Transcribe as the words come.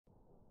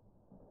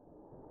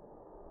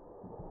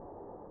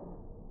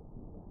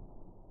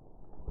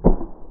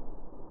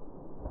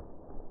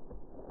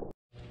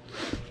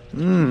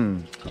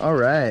All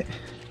right.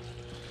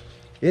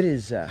 It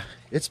is,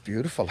 it's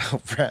beautiful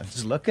out,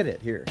 friends. Look at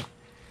it here.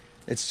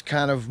 It's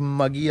kind of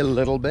muggy a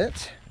little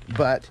bit,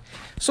 but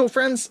so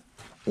friends,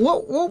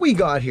 what we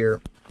got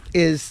here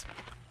is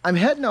I'm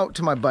heading out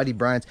to my buddy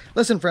Brian's.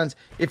 Listen, friends,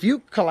 if you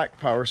collect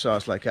power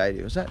saws like I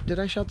do, did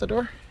I shut the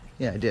door?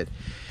 Yeah, I did.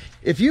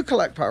 If you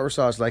collect power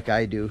saws like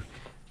I do,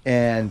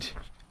 and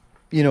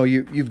you know,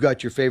 you've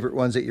got your favorite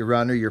ones that you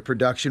run, or your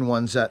production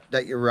ones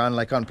that you run,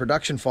 like on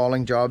production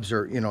falling jobs,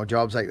 or you know,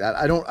 jobs like that.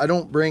 I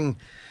don't bring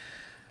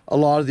a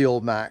lot of the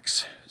old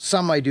Macs.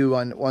 Some I do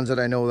on ones that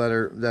I know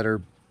that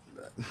are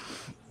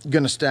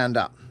gonna stand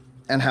up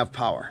and have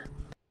power.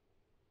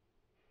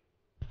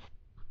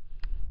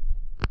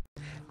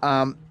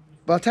 But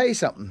I'll tell you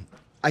something.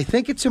 I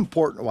think it's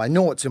important. Well, I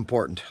know it's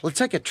important. Let's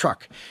take a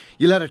truck.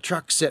 You let a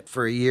truck sit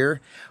for a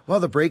year. Well,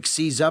 the brakes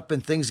seize up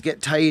and things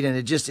get tight,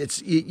 and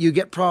you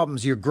get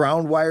problems. Your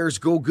ground wires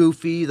go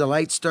goofy. The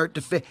lights start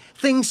to fit.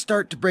 Things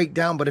start to break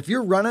down. But if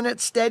you're running it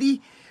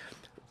steady,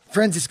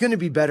 friends, it's going to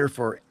be better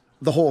for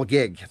the whole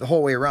gig, the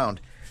whole way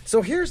around.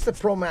 So here's the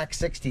Pro Max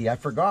 60. I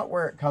forgot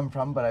where it come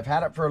from, but I've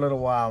had it for a little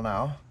while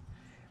now.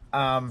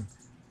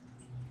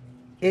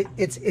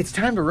 It's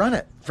time to run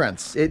it,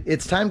 friends.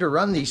 It's time to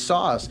run these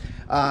saws.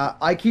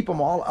 I keep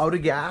them all out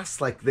of gas,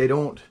 like they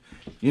don't,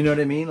 you know what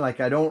I mean? Like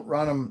I don't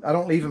run them, I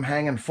don't leave them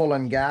hanging full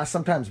on gas.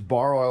 Sometimes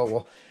bar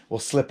oil will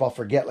slip, I'll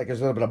forget, like there's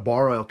a little bit of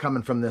bar oil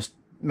coming from this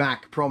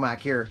Pro Mac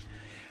here.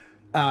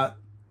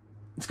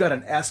 It's got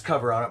an S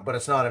cover on it, but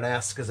it's not an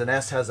S, because an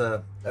S has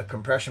a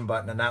compression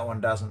button and that one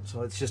doesn't.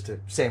 So it's just the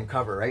same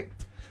cover, right?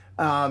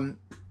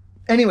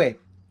 Anyway,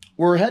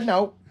 we're heading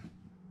out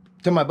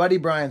to my buddy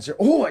Brian's.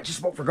 Oh, I just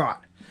about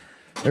forgot.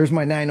 There's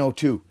my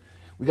 902.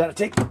 We gotta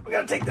take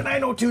the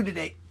 902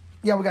 today.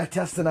 Yeah, we gotta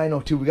test the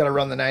 902. We gotta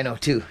run the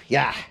 902.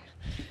 Yeah.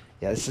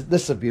 This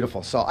is a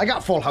beautiful saw. I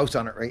got full house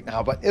on it right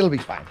now, but it'll be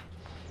fine.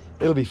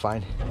 It'll be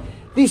fine.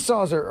 These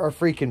saws are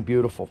freaking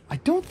beautiful. I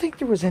don't think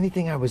there was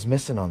anything I was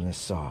missing on this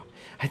saw.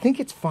 I think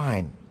it's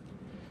fine.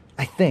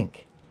 I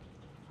think.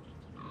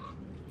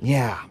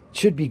 Yeah,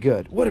 should be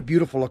good. What a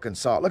beautiful looking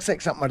saw. It looks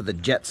like something out of the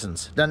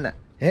Jetsons, doesn't it?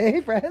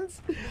 Hey,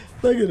 friends,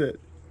 look at it.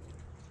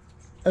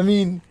 I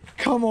mean,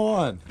 come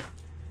on.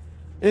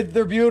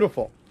 They're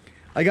beautiful.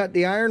 I got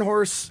the Iron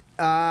Horse,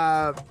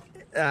 call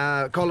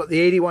it the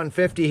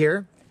 8150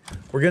 here.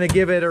 We're gonna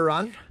give it a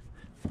run.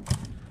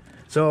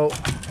 So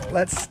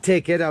let's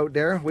take it out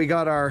there. We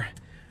got our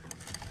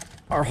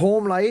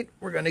home light.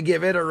 We're gonna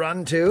give it a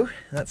run too.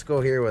 Let's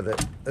go here with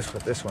it. Let's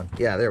put this one.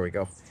 Yeah, there we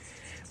go.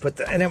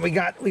 And then we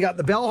got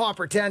the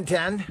Bellhopper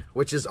 1010,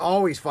 which is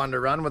always fun to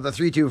run with a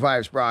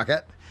 325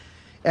 sprocket.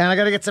 And I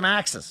gotta get some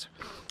axes,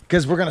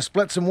 because we're gonna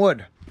split some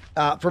wood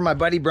for my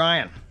buddy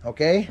Brian,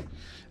 okay?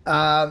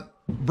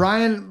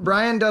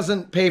 Brian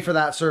doesn't pay for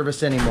that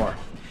service anymore.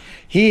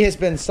 He has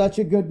been such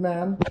a good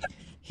man.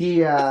 He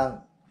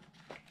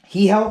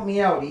helped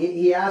me out.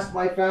 He asked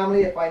my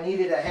family if I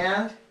needed a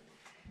hand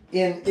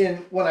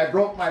in when I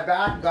broke my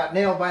back, got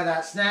nailed by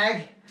that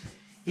snag.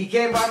 He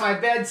came by my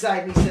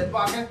bedside and he said,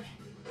 "Buckin,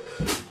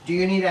 do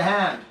you need a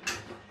hand?"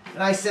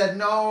 And I said,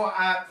 "No,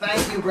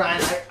 thank you,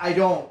 Brian. I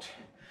don't.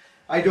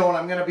 I'm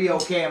gonna be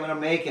okay. I'm gonna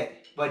make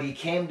it." But he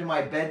came to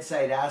my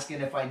bedside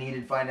asking if I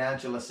needed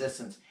financial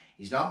assistance.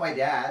 He's not my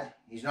dad.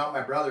 He's not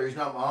my brother. He's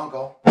not my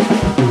uncle.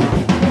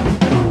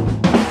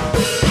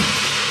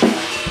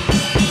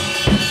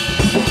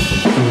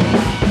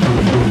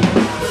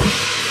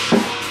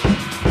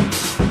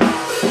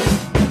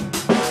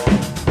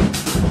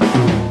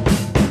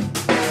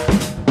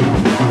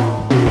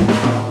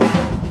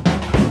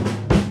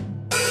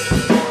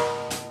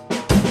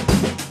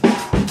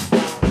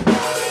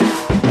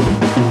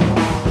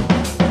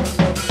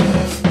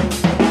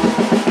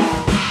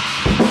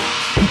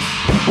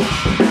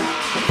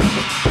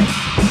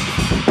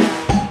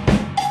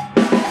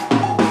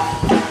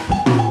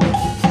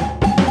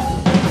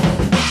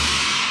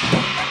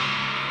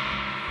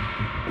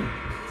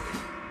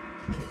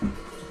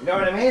 You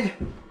know what I mean?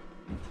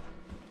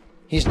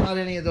 He's not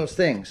any of those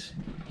things.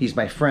 He's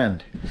my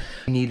friend.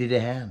 He needed a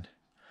hand.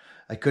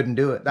 I couldn't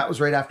do it. That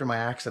was right after my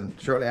accident,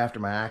 shortly after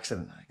my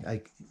accident.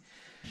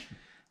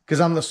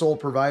 Because I'm the sole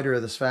provider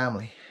of this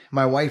family.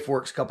 My wife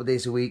works a couple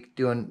days a week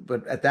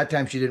but at that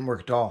time she didn't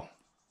work at all.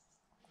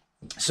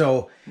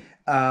 So,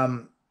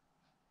 I'll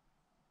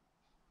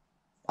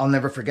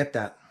never forget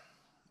that.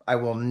 I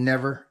will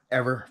never,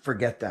 ever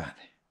forget that.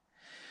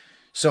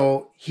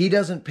 So he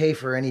doesn't pay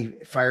for any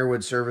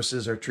firewood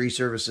services or tree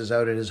services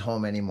out at his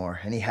home anymore.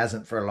 And he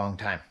hasn't for a long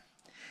time.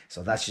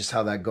 So that's just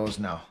how that goes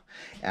now.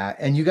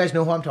 And you guys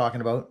know who I'm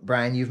talking about.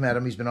 Brian, you've met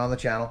him. He's been on the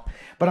channel.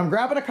 But I'm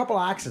grabbing a couple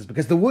axes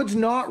because the wood's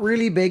not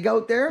really big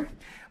out there.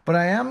 But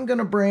I am going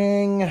to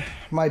bring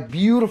my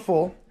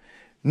beautiful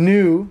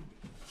new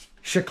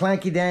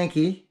Shaklanky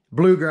Danky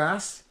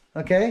bluegrass.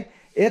 Okay.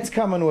 It's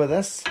coming with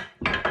us.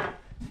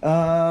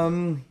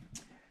 Gosh,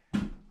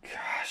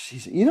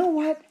 you know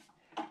what?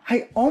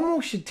 I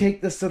almost should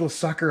take this little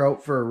sucker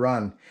out for a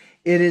run.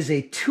 It is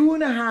a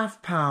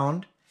 2.5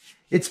 pound.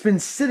 It's been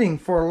sitting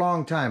for a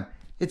long time.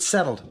 It's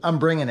settled. I'm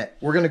bringing it.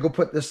 We're going to go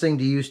put this thing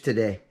to use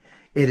today.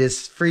 It is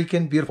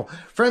freaking beautiful.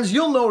 Friends,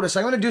 you'll notice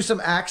I'm going to do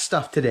some axe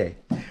stuff today.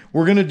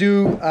 We're going to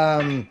do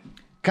kind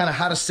of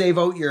how to save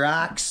out your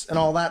axe and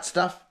all that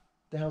stuff.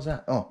 The hell's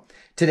that? Oh,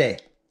 today.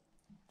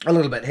 A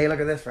little bit. Hey, look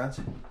at this, friends.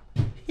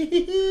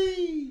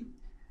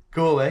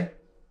 Cool, eh?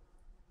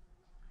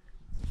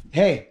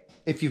 Hey,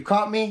 if you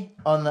caught me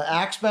on the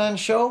Axeman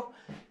show,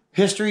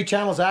 History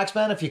Channel's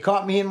Axeman, if you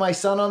caught me and my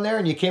son on there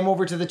and you came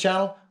over to the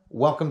channel,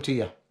 welcome to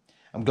you.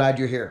 I'm glad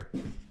you're here.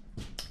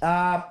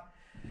 Now,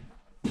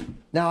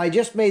 I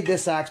just made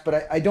this axe,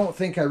 but I don't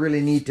think I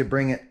really need to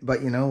bring it.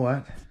 But you know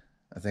what?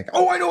 I think,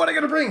 oh, I know what I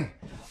gotta bring.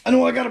 I know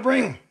what I gotta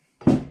bring.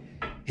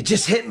 It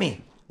just hit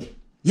me.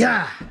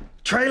 Yeah,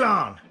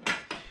 Traylon.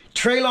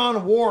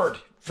 Traylon Ward.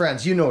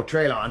 Friends, you know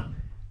Traylon.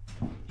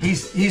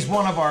 He's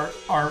one of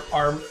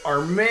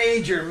our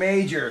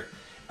major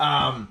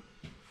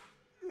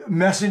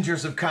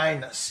messengers of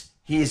kindness.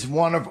 He's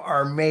one of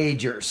our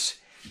majors.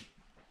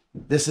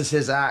 This is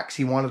his axe.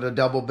 He wanted a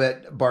double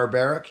bit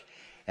barbaric,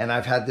 and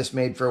I've had this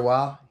made for a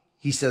while.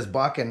 He says,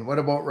 Buck, and what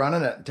about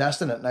running it and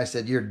testing it? And I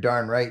said, you're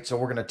darn right. So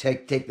we're going to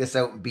take this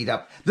out and beat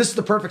up. This is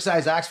the perfect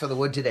size axe for the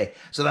wood today.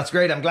 So that's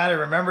great. I'm glad I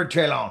remembered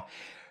Traylon.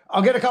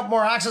 I'll get a couple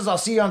more axes. I'll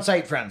see you on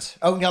site, friends.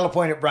 Out in Yellow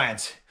Point at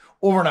Brian's.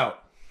 Over and out.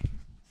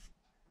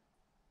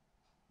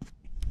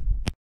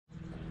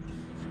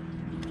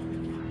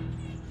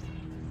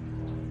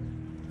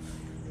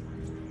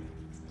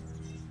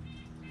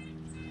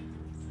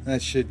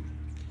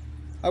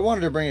 I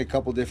wanted to bring a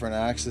couple different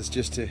axes,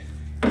 just to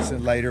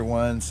some lighter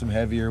ones, some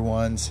heavier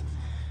ones,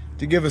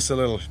 to give us a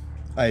little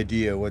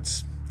idea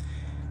what's,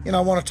 I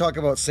want to talk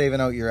about saving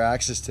out your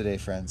axes today,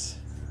 friends,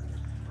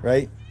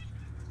 right?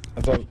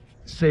 About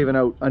saving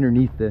out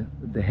underneath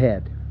the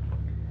head.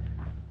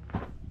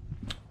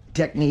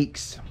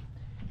 Techniques.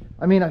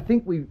 I mean, I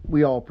think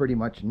we all pretty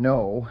much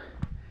know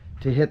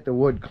to hit the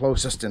wood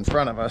closest in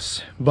front of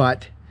us,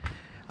 but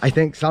I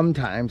think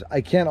sometimes I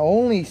can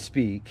only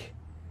speak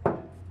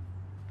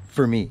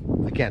for me.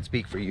 I can't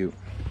speak for you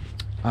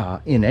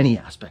in any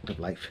aspect of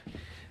life.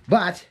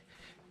 But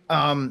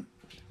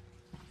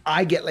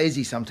I get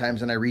lazy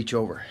sometimes and I reach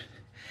over.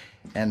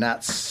 And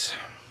that's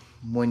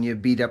when you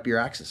beat up your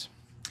axes.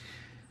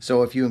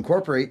 So if you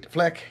incorporate the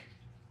flick,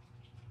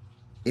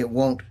 it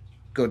won't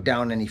go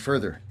down any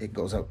further. It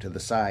goes out to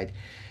the side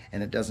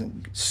and it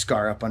doesn't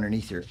scar up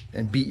underneath your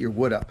and beat your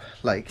wood up.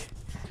 Like,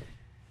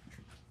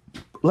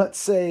 let's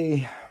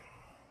say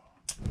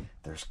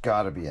there's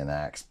got to be an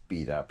axe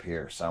beat up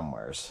here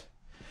somewheres.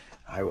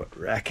 I would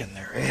reckon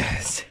there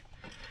is.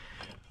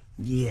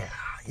 Yeah,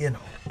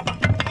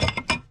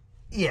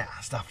 yeah,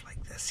 stuff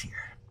like this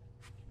here.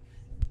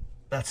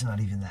 That's not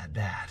even that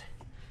bad.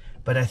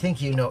 But I think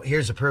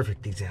here's a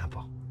perfect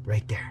example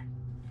right there.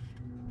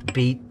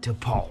 Beat to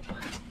pulp.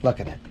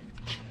 Look at it.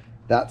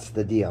 That's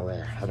the deal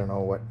there. I don't know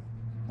what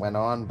went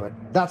on, but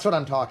that's what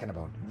I'm talking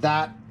about.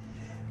 That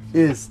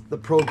is the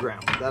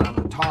program that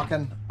I'm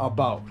talking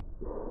about.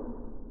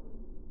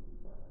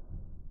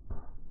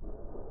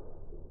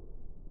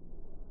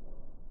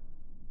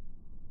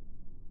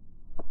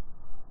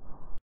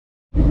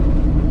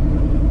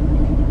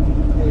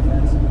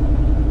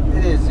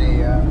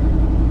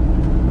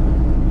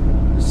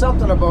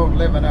 Something about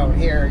living out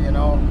here,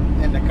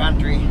 in the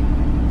country.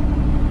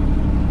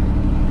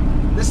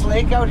 This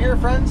lake out here,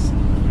 friends,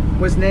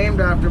 was named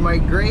after my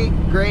great,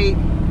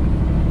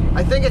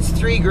 I think it's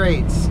 3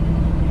 greats.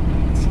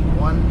 It's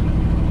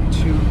 1,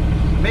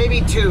 2,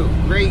 maybe 2.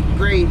 Great,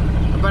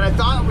 but I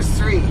thought it was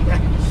 3.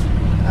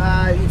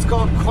 It's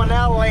called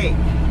Quesnel Lake.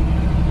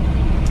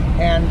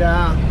 And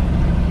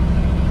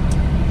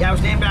yeah, it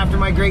was named after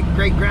my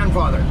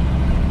great-grandfather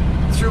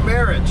through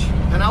marriage.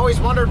 And I always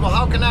wondered, well,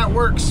 how can that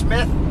work?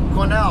 Smith,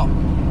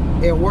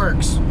 Quesnel. It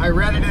works. I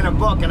read it in a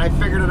book and I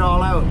figured it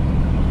all out.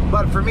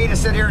 But for me to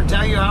sit here and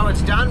tell you how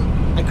it's done,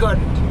 I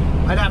couldn't.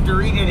 I'd have to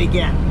read it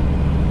again.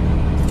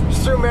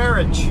 It's through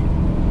marriage.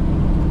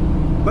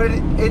 But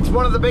it's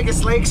one of the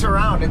biggest lakes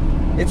around.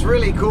 It's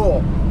really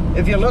cool.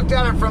 If you looked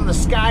at it from the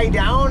sky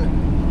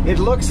down, it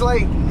looks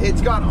like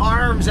it's got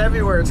arms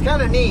everywhere. It's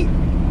kind of neat.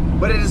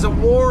 But it is a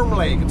warm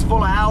lake. It's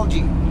full of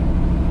algae.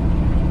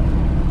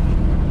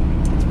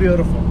 It's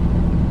beautiful.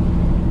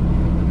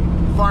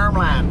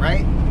 Farmland,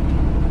 right?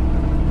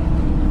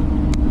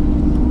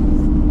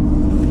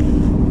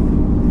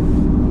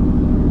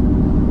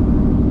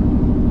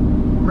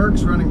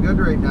 Merc's running good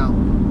right now.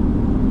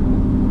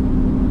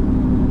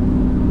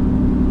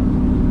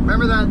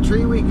 Remember that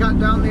tree we cut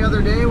down the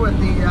other day with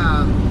the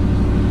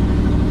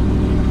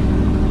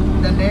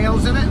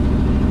nails in it?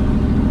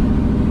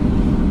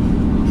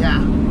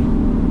 Yeah.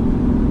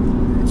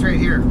 It's right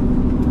here.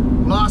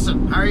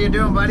 Lawson, how are you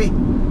doing, buddy?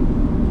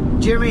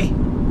 Jimmy.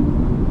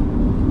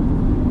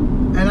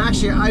 And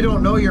actually, I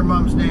don't know your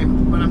mom's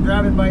name, but I'm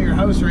driving by your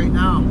house right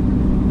now.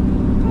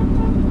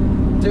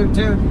 Toot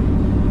toot.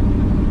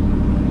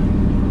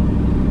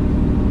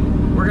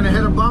 We're gonna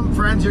hit a bump,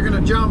 friends. You're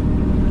gonna jump.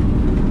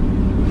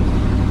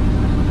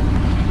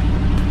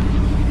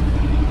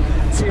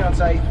 See you on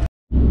site.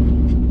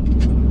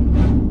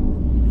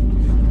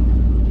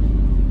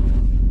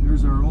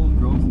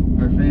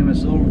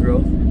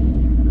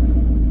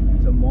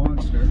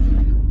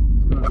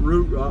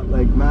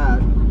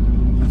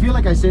 feel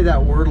like I say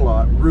that word a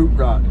lot, root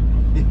rot.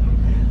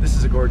 This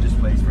is a gorgeous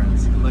place,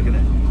 friends. Look at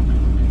it.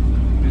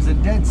 There's a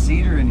dead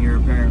cedar in here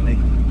apparently.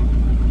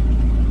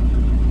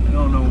 I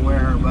don't know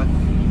where, but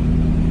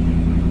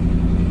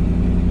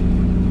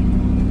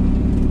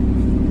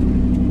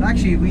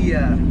actually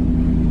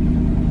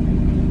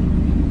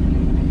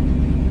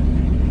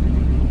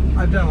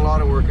I've done a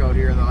lot of work out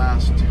here in the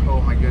last,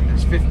 oh my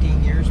goodness,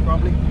 15 years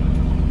probably.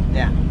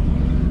 Yeah.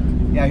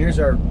 Yeah, here's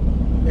our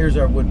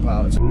wood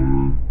pile.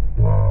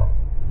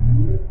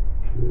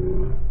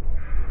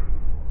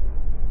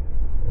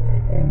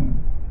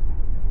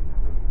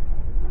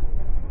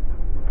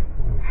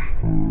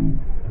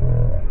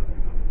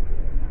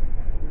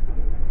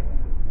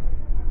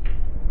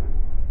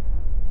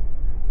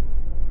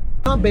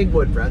 Not big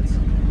wood, friends.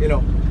 You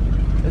know,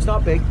 it's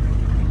not big,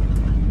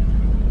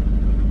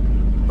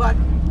 but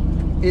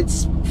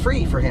it's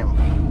free for him,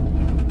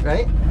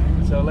 right?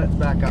 So let's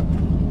back up.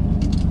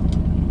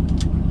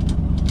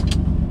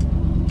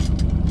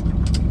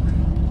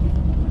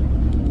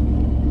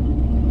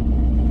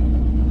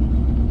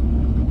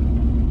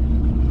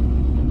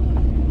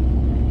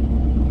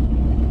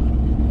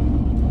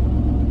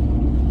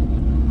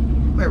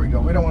 There we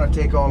go. We don't want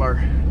to take all our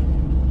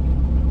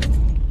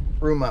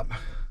room up.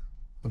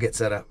 We'll get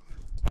set up.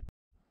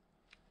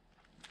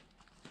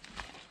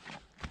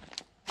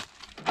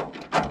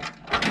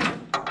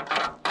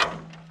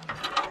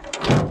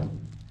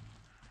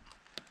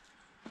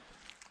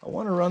 I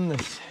want to run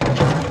this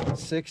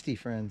 60,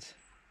 friends.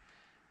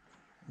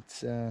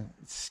 It's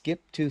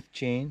skip tooth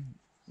chain.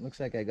 Looks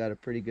like I got a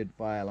pretty good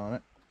file on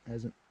it.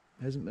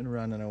 Hasn't been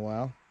run in a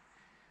while,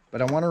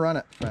 but I want to run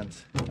it,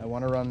 friends. I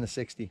want to run the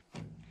 60.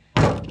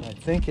 I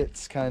think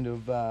it's kind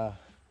of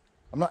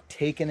I'm not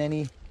taking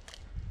any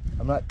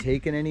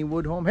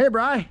wood home. Hey,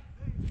 Bri.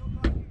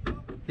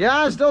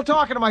 Yeah, I'm still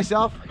talking to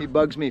myself. He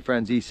bugs me,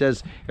 friends. He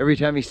says every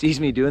time he sees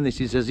me doing this,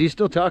 he says, "Are you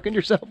still talking to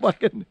yourself,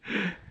 fucking?"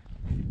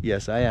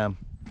 Yes, I am.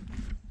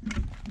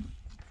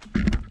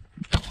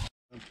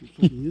 If you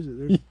can't use it,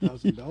 there's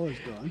 $1,000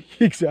 gone.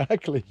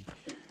 Exactly.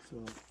 So,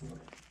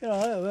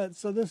 yeah,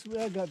 so this,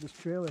 I got this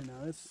trailer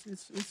now.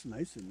 It's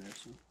nice in there.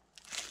 So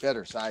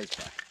Better size,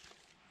 Bri.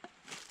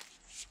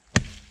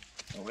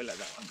 Oh, we'll let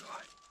that one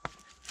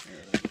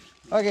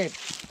go. Okay,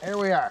 here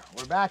we are.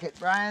 We're back at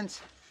Brian's.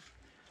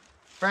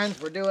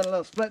 Friends, we're doing a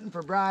little splitting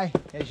for Bri,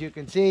 as you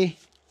can see.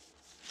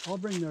 I'll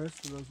bring the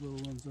rest of those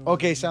little ones over.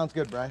 Okay, sounds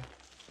good, Bri.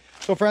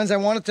 So friends, I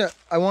wanted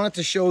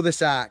to show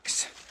this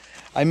axe.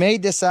 I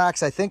made this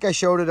axe. I think I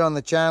showed it on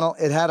the channel.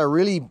 It had a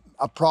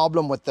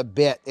problem with the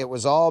bit. It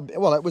was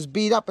it was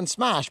beat up and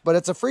smashed, but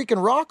it's a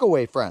freaking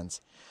rockaway, friends.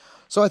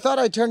 So I thought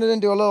I'd turn it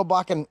into a little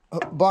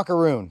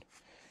buckaroon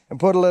and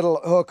put a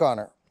little hook on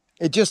her.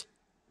 It's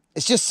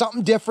just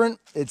something different.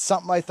 It's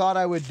something I thought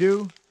I would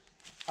do.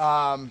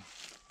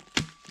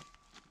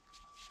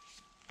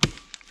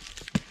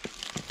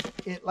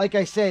 Like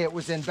I say, it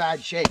was in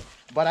bad shape,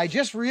 but I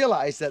just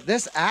realized that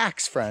this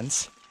axe,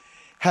 friends,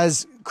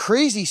 has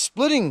crazy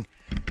splitting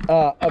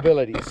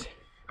abilities.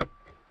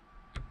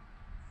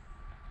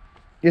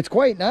 It's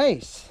quite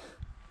nice.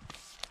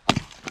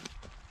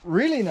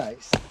 Really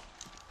nice.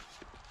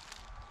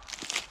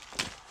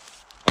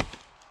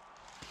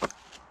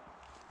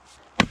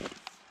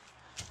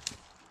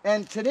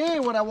 And today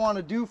what I want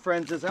to do,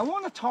 friends, is I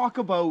want to talk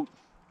about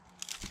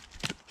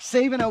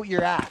saving out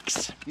your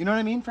axe. You know what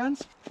I mean,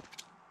 friends?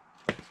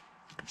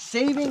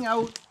 Saving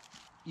out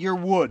your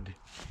wood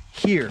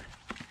here.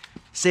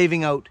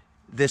 Saving out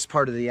this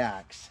part of the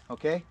axe,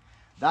 okay?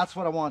 That's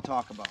what I want to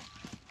talk about.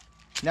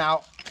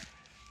 Now,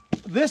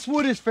 this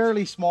wood is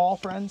fairly small,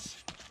 friends,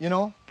 you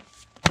know?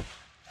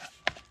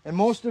 And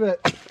most of it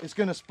is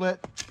going to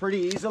split pretty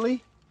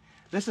easily.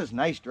 This is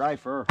nice dry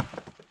fir.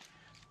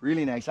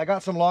 Really nice. I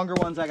got some longer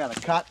ones I got to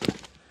cut,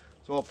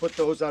 so I'll put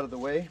those out of the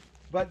way.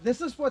 But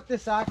this is what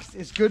this axe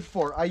is good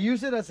for. I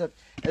use it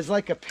as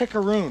like a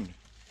picaroon.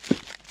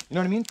 You know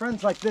what I mean,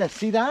 friends? Like this.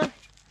 See that?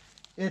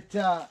 It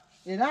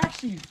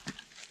actually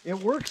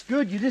works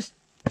good.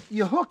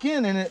 You hook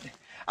in and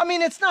I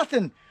mean, it's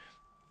nothing.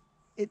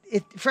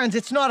 Friends,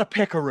 it's not a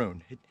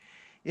picaroon.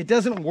 It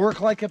doesn't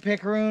work like a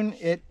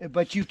picaroon.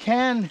 But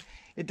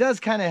it does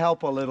kind of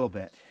help a little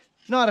bit.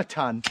 Not a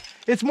ton.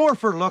 It's more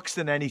for looks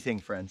than anything,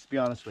 friends, to be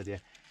honest with you.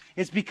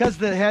 It's because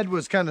the head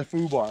was kind of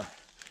foobar.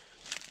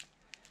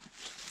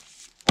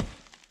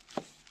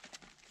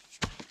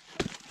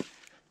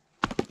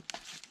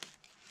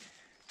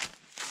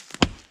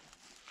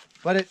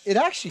 But it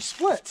actually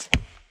splits.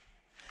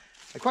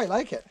 I quite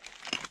like it.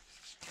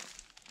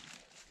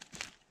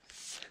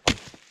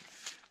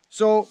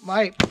 So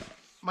my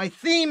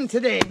theme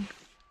today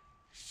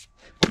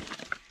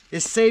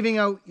is saving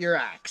out your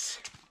axe.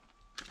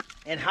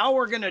 And how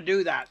we're going to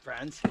do that,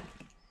 friends,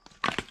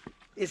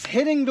 is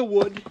hitting the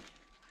wood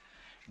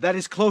that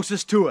is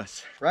closest to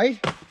us, right?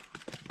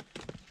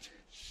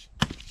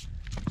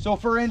 So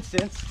for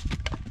instance,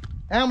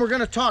 and we're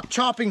going to talk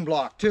chopping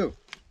block too.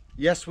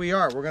 Yes, we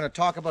are. We're going to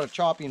talk about a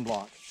chopping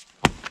block.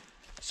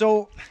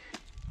 So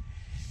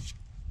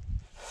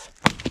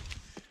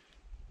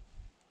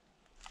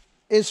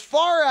as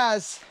far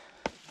as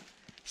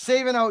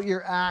saving out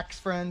your axe,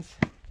 friends,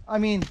 I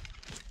mean,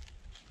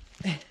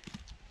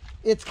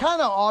 it's kind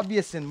of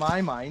obvious in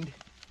my mind.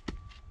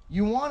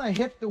 You want to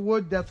hit the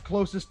wood that's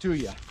closest to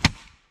you.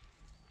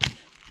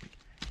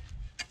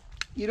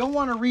 You don't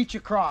want to reach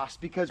across,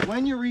 because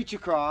when you reach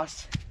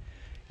across,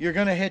 you're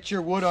going to hit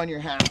your wood on your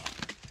hand.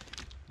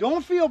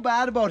 Don't feel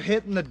bad about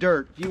hitting the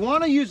dirt. If you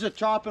want to use a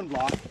chopping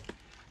block,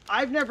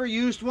 I've never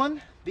used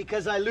one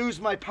because I lose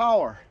my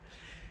power.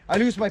 I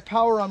lose my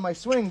power on my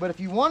swing, but if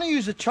you want to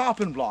use a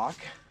chopping block,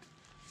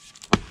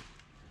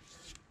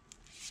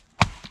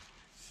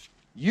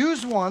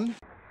 use one.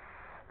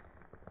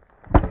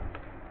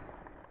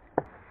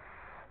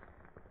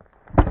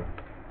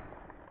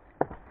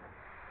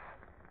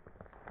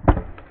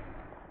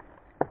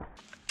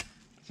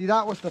 See,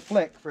 that was the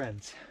flick,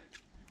 friends.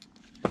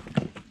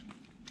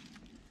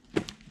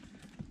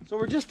 So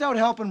we're just out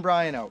helping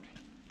Brian out.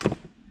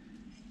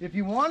 If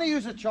you want to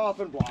use a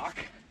chopping block,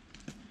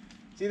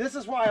 see, this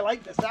is why I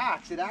like this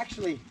axe.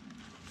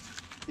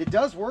 It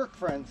does work,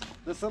 friends.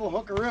 This little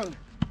hookaroon.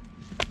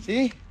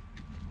 See?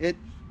 It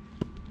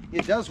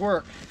does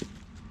work.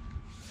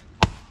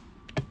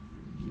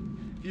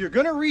 If you're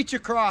gonna reach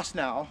across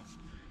now,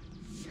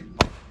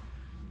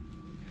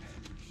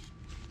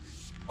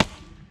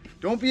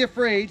 don't be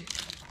afraid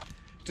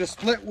to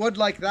split wood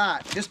like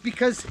that. Just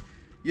because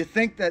you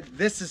think that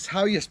this is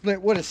how you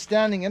split wood, is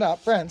standing it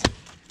up, friends.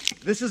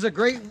 This is a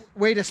great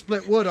way to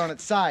split wood on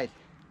its side.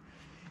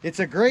 It's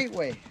a great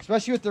way,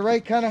 especially with the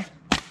right kind of,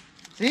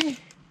 see?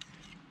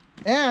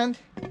 And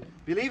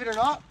believe it or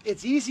not,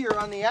 it's easier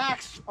on the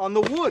axe, on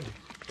the wood.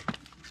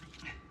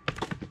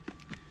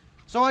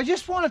 So I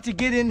just wanted to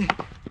get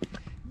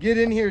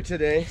in here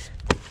today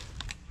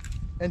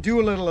and do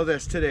a little of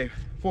this today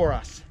for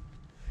us.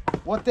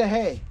 What the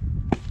hey?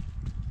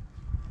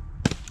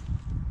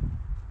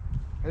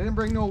 I didn't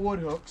bring no wood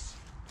hooks.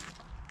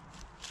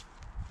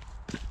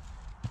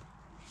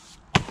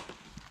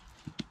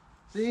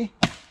 See?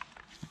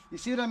 You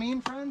see what I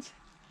mean, friends?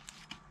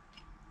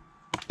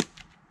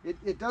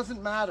 It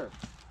doesn't matter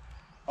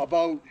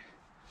about,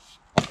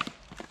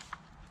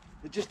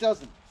 it just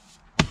doesn't.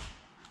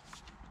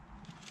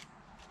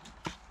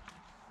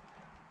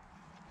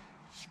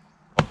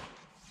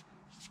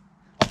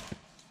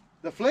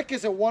 The flick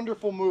is a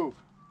wonderful move.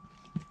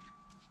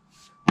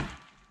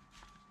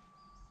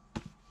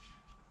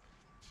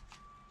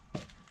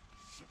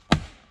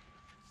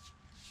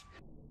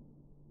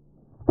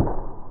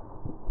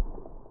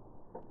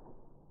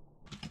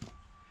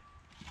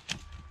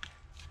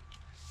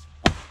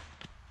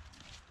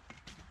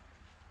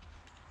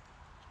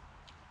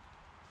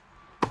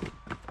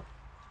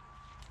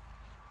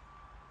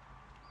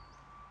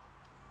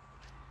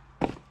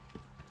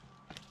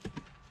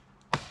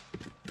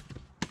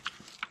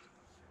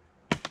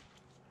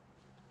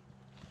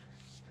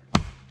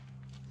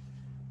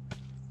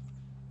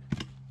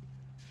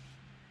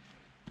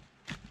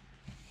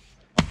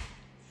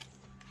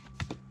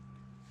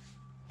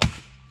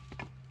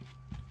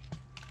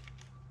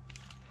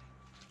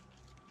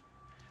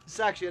 It's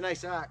actually a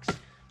nice axe.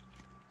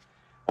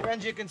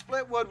 Friends, you can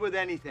split wood with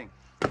anything.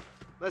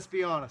 Let's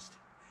be honest.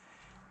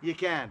 You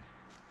can.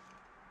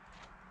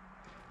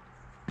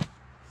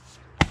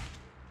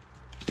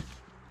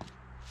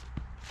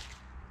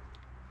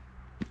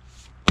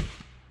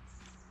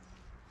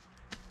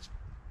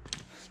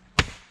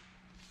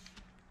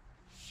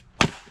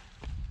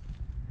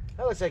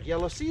 That looks like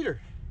yellow cedar.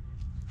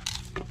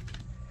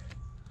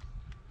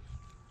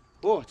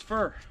 Oh, it's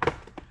fir.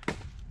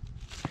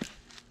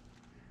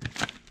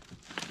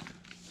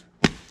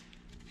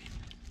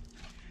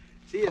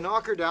 See, you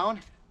knock her down,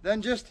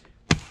 then just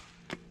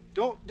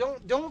don't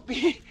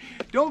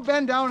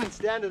bend down and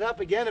stand it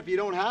up again if you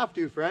don't have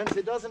to, friends.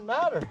 It doesn't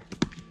matter.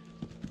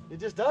 It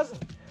just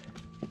doesn't.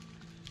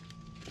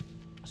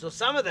 So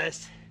some of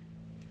this.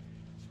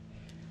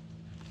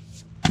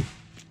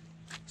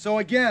 So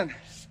again,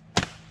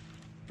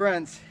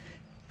 friends,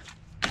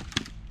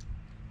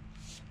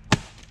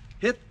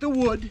 hit the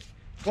wood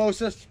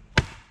closest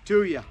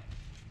to you.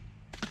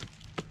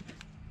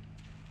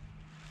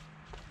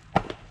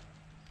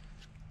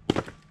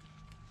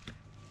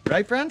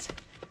 Right, friends?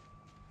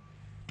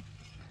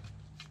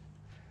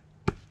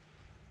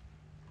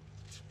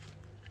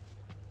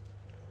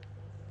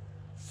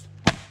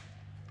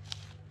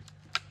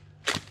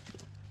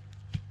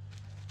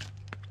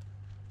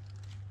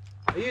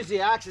 I use the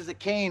axe as a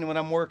cane when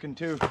I'm working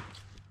too.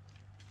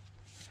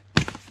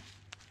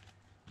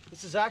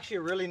 This is actually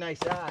a really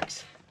nice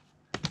axe.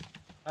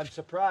 I'm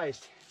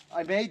surprised.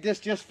 I made this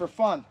just for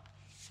fun,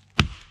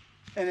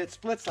 and it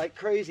splits like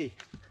crazy.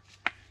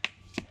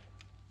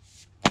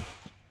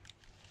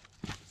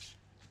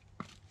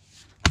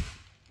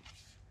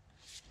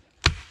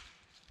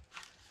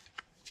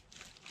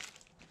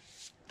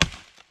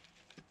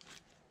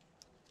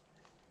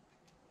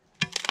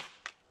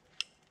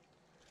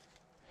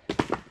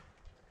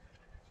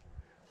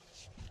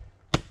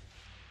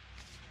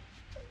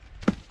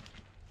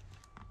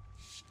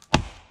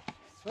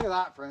 Look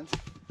at that, friends.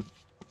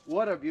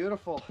 What a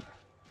beautiful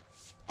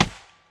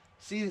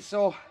See,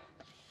 so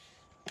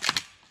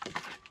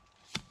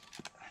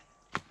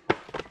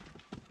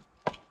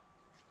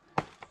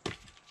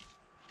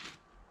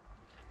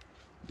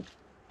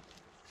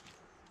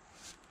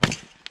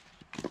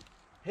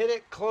hit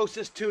it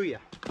closest to you.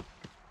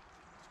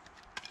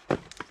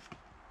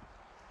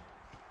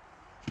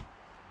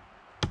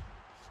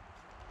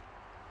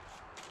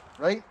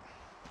 Right?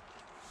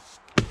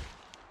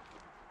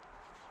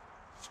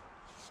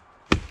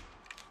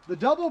 The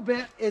double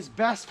bit is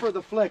best for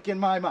the flick in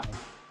my mind.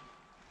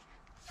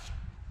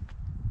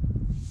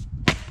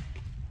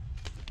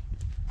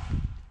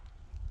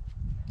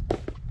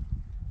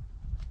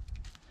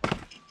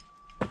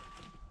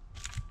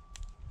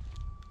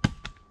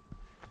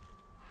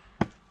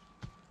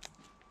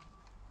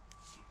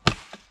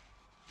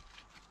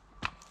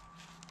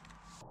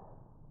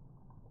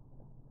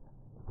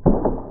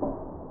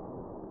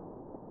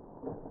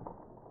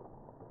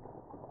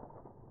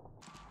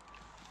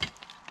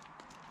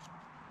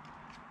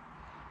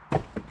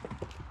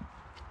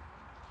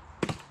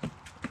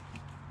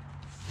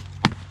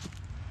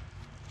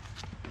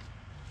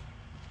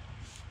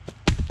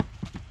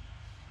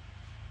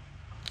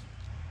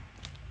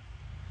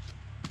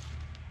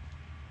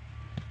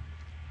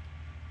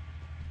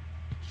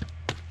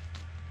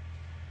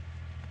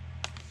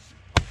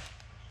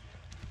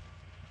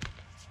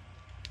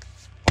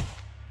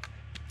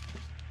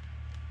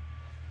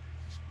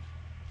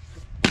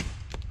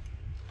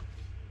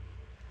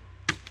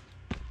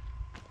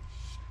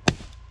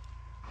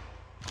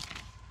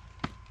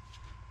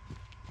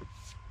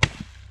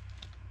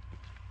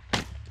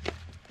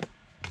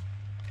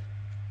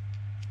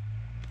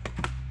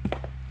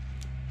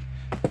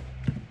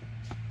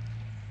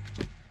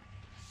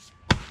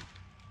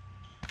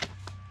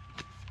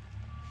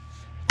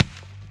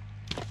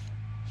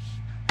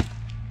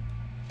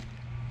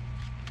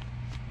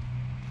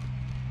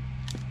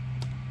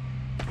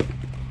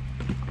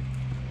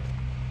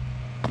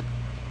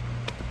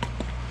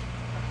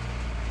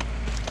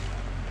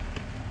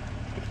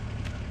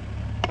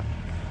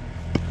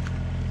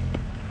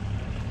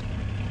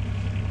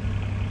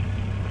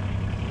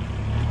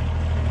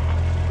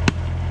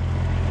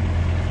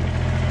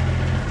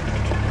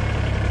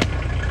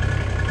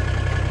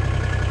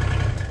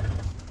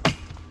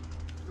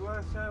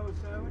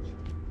 Sandwich?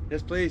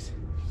 Yes, please.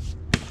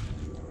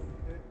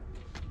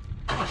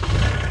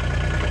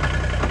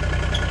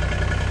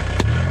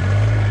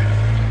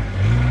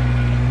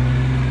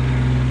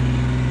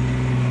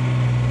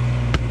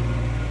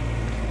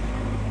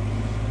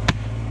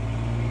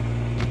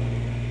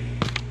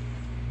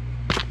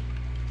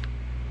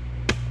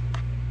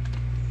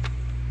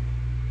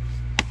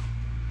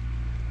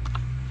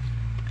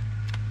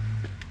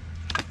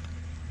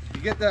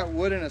 You get that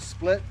wood in a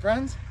split,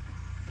 friends?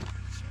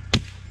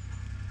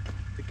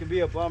 It can be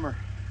a bummer.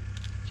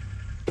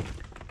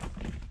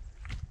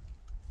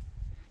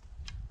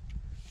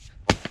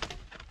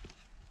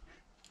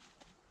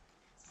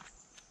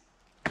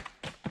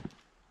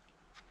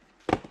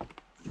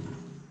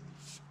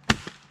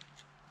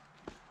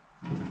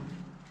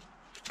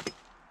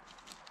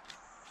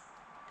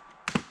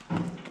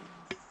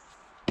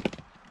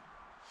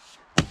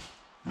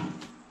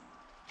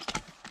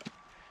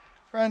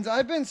 Friends,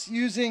 I've been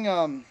using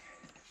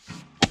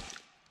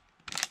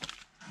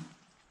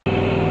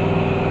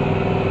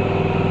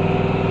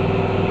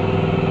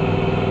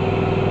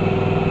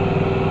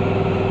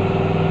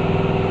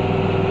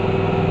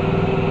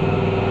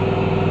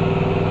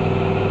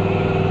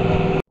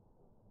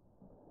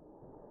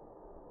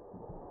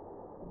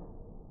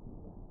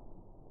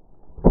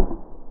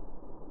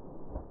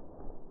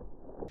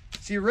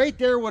see, right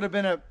there would have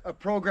been a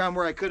program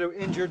where I could have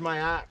injured my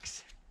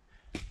axe.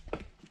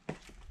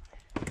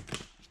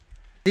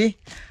 See?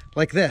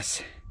 Like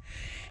this.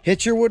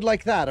 Hit your wood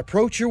like that.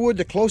 Approach your wood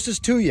the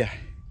closest to you.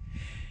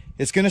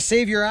 It's going to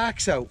save your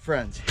axe out,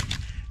 friends.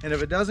 And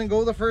if it doesn't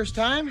go the first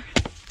time,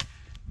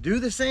 do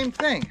the same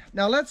thing.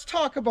 Now let's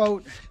talk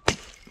about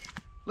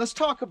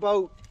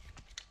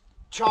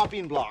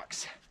chopping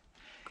blocks.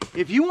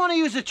 If you want to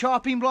use a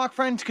chopping block,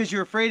 friends, because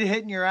you're afraid of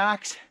hitting your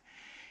axe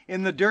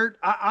in the dirt,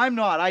 I'm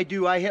not. I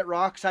do. I hit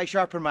rocks. I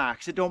sharpen my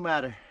axe. It don't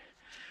matter.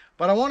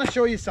 But I want to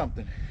show you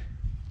something.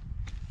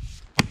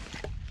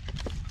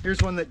 Here's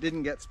one that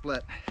didn't get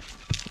split.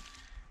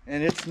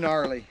 And it's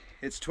gnarly.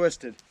 It's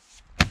twisted.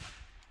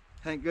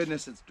 Thank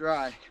goodness it's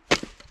dry.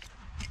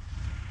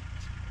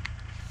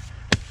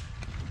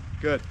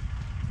 Good.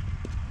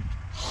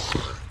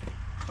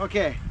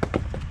 Okay.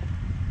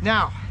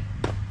 Now,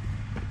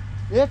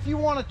 if you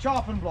want a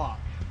chopping block,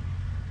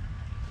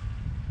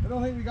 I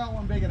don't think we got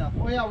one big enough.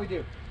 Oh yeah, we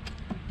do.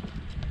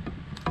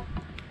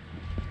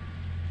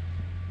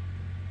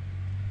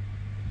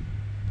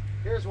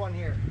 Here's one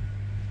here.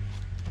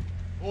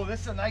 Oh,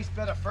 this is a nice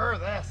bit of fur,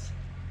 this.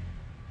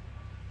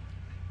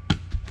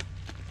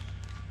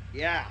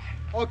 Yeah,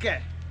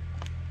 okay.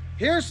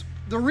 Here's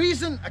the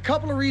reason, a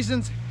couple of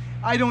reasons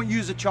I don't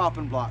use a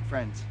chopping block,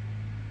 friends.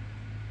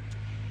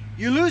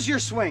 You lose your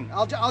swing.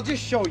 I'll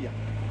just show you.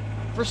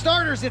 For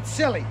starters, it's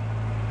silly.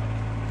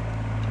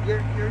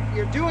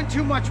 You're doing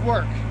too much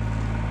work.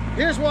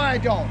 Here's why I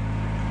don't.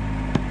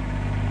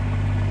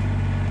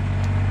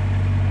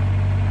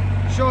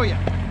 Show you.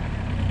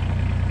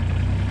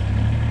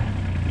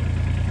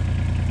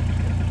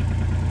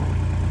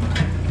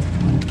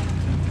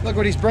 Look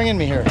what he's bringing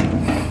me here.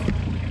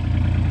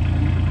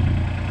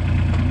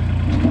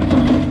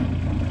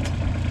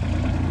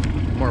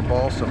 More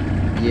balsam.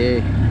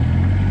 Yay.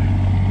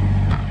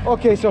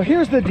 Okay, so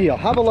here's the deal.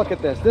 Have a look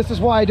at this. This is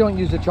why I don't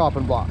use a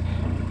chopping block.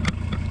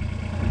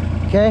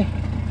 Okay?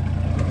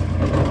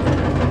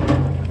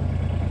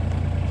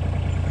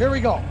 Here we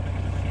go.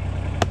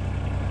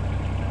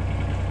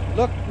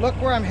 Look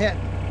where I'm hitting.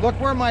 Look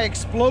where my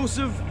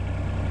explosive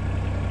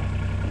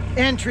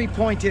entry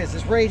point is.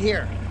 It's right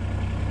here.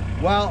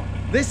 Well,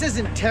 this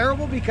isn't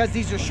terrible because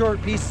these are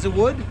short pieces of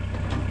wood,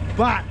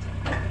 but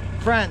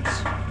friends,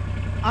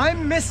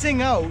 I'm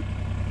missing out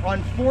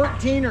on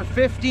 14 or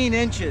 15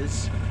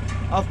 inches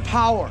of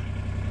power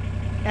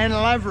and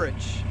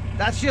leverage.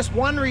 That's just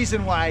one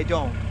reason why I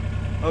don't,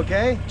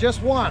 okay?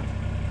 Just one.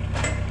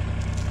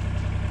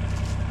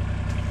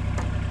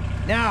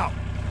 Now,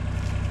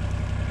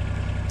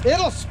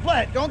 it'll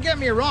split, don't get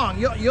me wrong,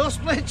 you'll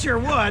split your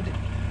wood,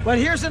 but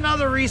here's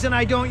another reason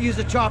I don't use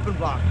a chopping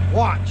block.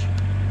 Watch.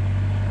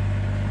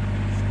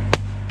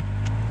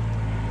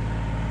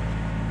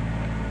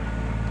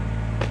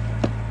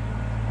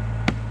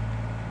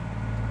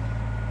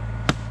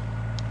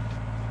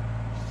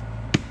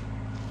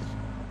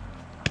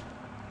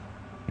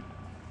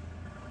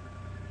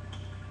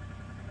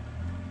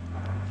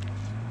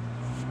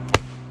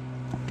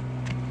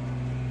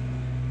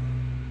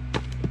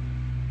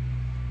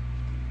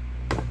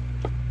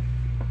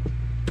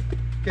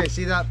 Okay,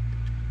 see that?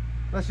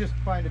 Let's just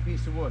find a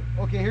piece of wood.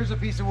 Okay, here's a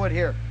piece of wood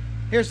here.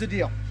 Here's the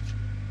deal.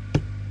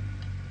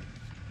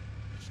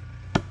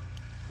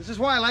 This is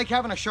why I like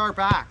having a sharp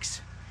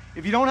axe.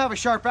 If you don't have a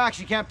sharp axe,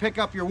 you can't pick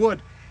up your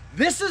wood.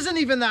 This isn't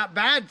even that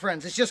bad,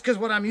 friends. It's just because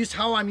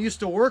how I'm used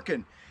to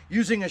working,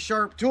 using a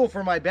sharp tool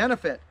for my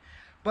benefit.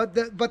 But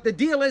the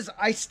deal is,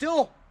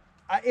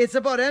 it's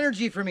about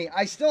energy for me.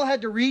 I still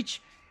had to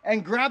reach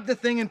and grab the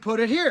thing and put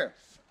it here,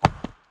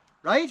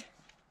 right?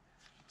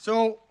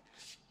 So,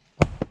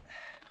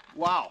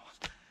 wow,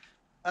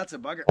 that's a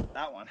bugger,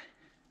 that one.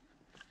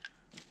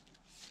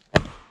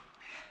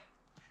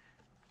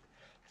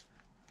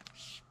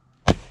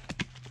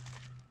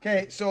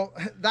 Okay, so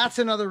that's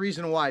another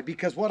reason why,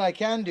 because what I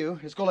can do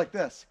is go like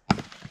this.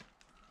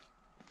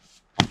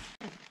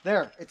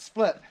 There, it's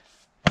split.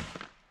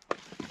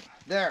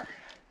 There.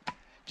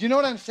 Do you know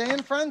what I'm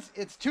saying, friends?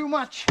 It's too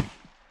much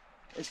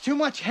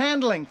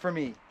handling for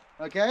me,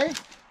 okay?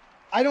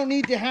 I don't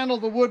need to handle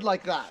the wood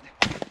like that.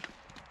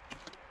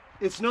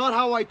 It's not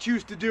how I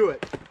choose to do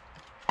it.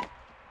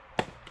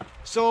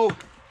 So,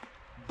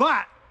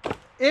 but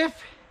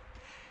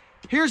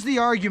here's the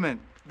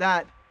argument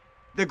that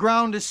the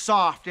ground is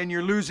soft and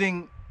you're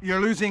losing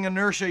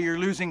inertia, you're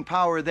losing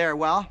power there.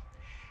 Well,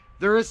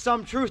 there is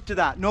some truth to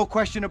that, no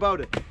question about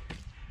it.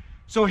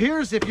 So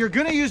if you're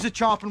gonna use a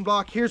chopping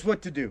block, here's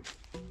what to do.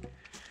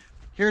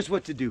 Here's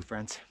what to do,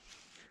 friends.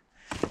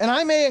 And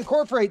I may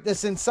incorporate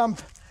this in some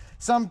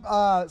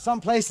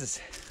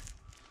places.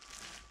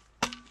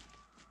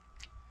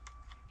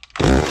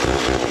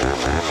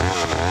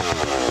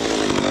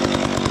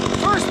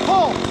 First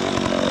pull.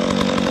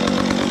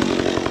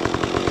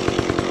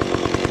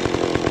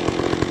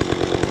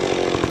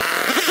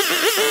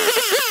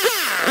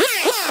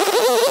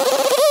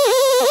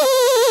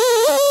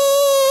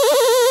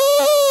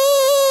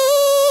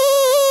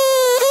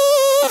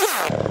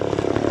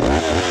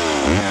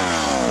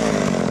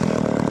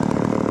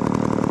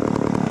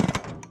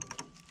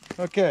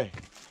 Okay,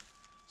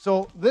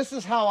 so this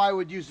is how I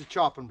would use a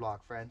chopping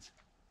block, friends.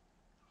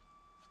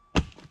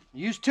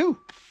 Use two,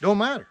 don't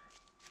matter.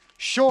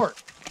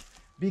 Short,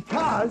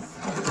 because,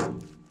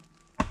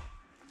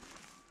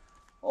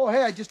 oh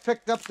hey, I just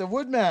picked up the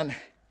Woodman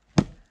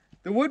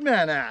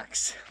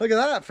axe. Look at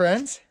that,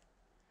 friends.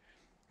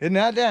 Isn't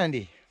that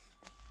dandy?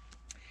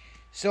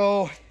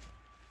 So,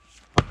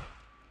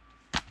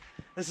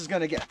 this is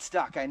gonna get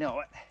stuck, I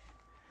know it.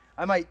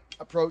 I might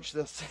approach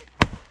this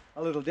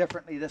a little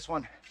differently, this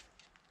one.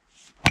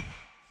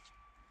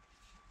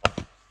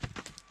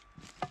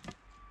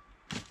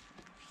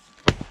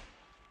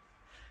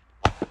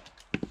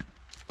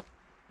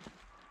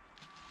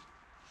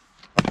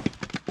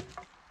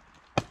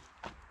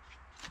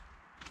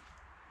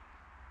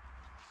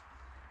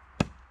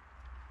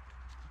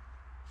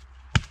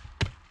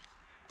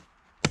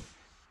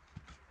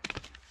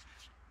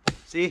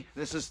 See,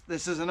 this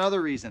is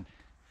another reason.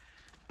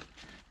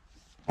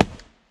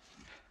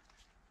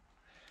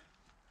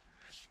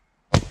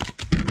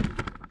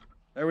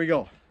 There we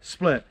go,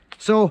 split.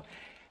 So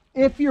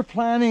if you're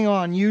planning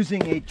on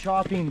using a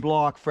chopping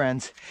block,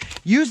 friends,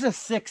 use a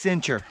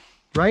 6-incher,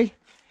 right?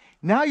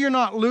 Now you're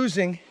not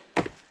losing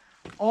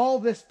all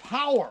this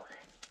power.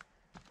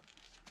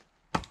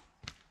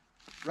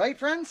 Right,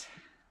 friends?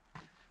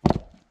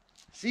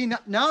 See,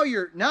 now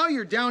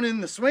you're down in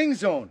the swing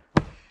zone.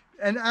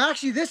 And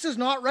actually, this is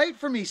not right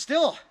for me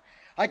still.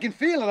 I can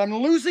feel it. I'm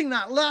losing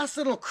that last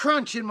little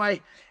crunch in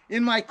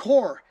my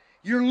core.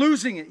 You're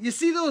losing it. You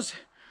see those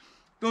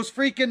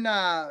freaking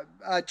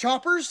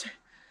choppers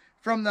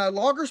from the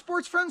logger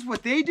sports, friends?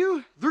 What they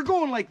do? They're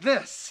going like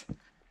this.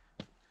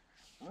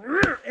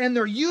 And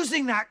they're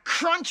using that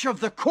crunch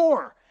of the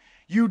core.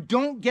 You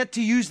don't get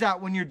to use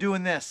that when you're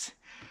doing this.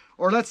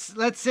 Or let's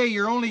say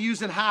you're only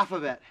using half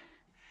of it.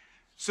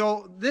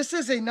 So this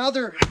is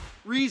another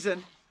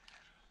reason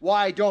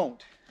why I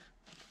don't.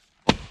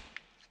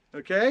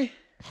 Okay?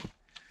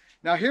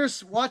 Now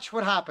watch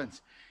what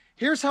happens.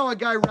 Here's how a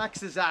guy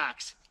wrecks his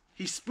axe.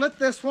 He split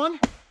this one,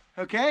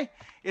 okay?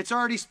 It's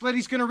already split.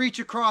 He's gonna reach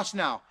across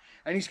now.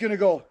 And he's gonna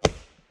go.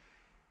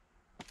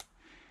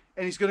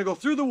 And he's gonna go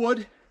through the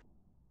wood.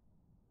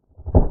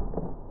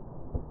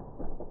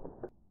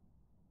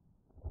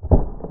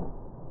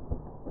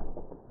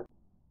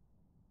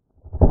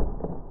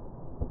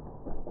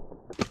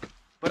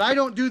 But I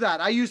don't do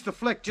that. I use the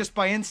flick just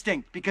by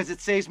instinct because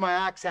it saves my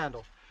axe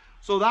handle.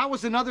 So that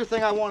was another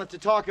thing I wanted to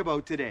talk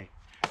about today.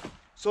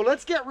 So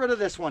let's get rid of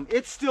this one.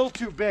 It's still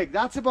too big.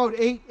 That's about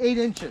 8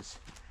 inches.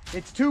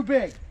 It's too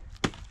big.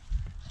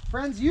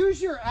 Friends,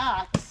 use your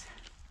axe.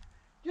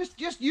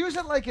 Just use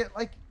it like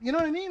you know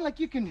what I mean? Like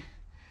you can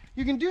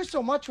do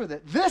so much with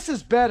it. This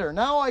is better.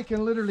 Now I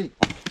can literally,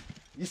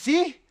 you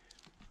see?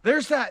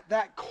 There's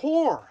that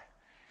core.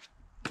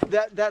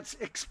 That's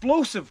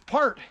explosive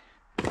part,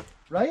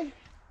 right?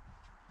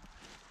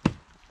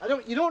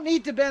 You don't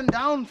need to bend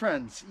down,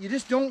 friends. You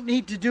just don't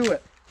need to do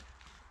it.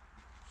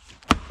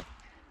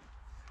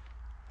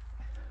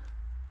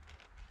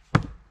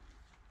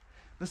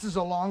 This is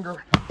a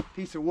longer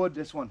piece of wood,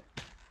 this one.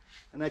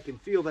 And I can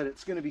feel that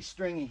it's gonna be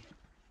stringy.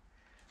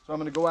 So I'm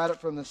gonna go at it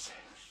from this.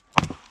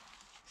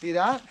 See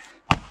that?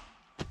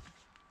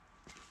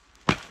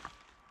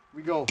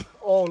 We go.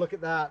 Oh, look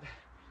at that.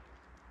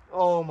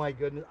 Oh my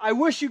goodness. I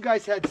wish you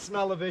guys had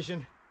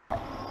smell-o-vision.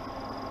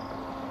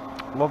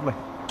 Lovely.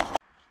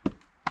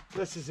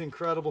 This is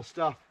incredible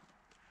stuff.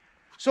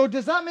 So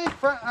does that make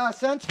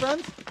sense,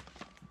 friends?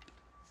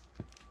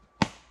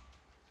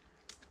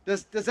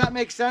 Does that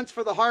make sense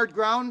for the hard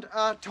ground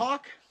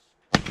talk?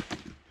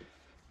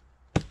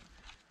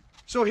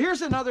 So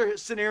here's another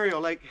scenario.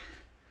 Like,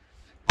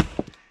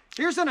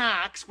 here's an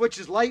axe, which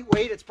is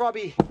lightweight. It's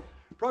probably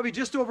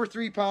just over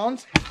 3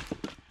 pounds.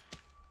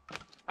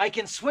 I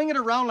can swing it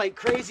around like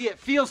crazy. It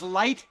feels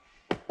light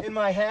in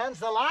my hands.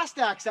 The last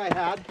axe I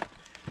had,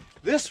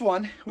 this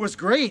one was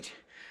great.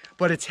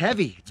 But it's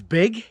heavy, it's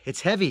big,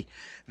 it's heavy.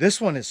 This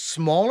one is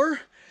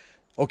smaller,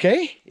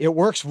 okay? It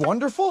works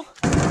wonderful.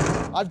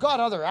 I've got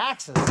other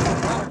axes. As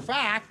a matter of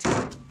fact,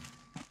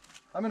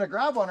 I'm gonna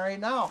grab one right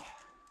now.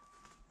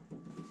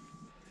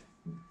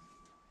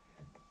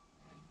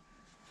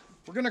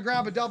 We're gonna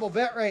grab a double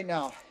bit right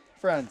now,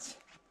 friends.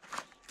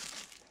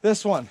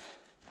 This one,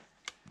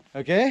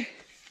 okay?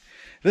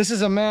 This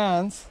is a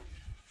man's.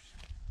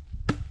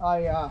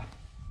 I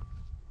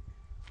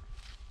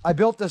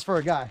built this for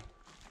a guy.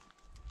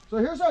 So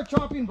here's our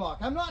chopping block.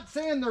 I'm not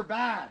saying they're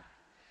bad.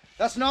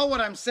 That's not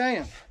what I'm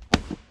saying.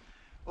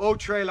 Oh,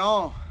 très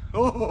long.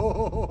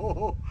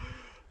 Oh,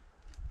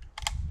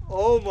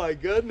 oh my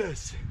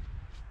goodness.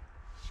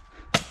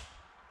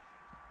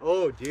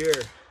 Oh dear.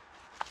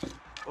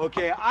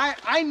 Okay,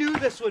 I knew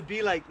this would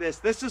be like this.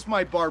 This is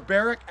my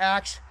barbaric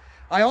axe.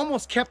 I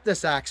almost kept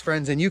this axe,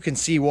 friends, and you can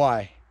see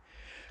why.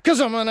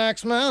 Because I'm an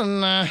axe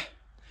man.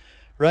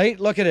 Right?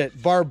 Look at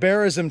it.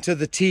 Barbarism to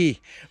the T.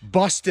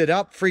 Busted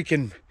up,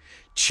 freaking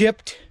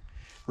chipped,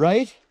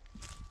 right?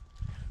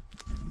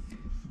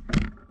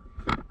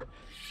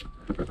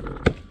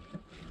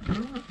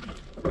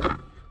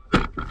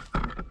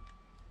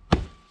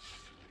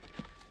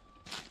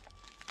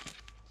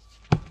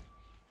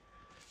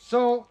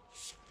 So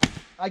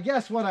I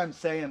guess what I'm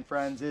saying,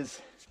 friends, is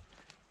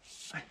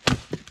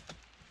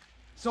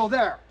so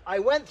there. I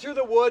went through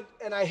the wood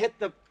and I hit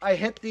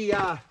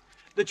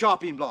the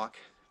chopping block.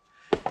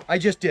 I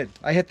just did.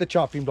 I hit the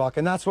chopping block,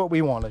 and that's what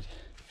we wanted.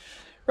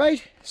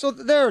 Right? So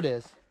there it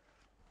is.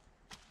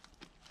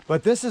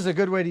 But this is a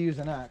good way to use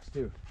an axe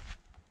too.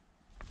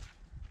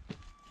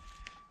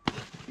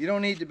 You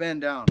don't need to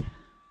bend down.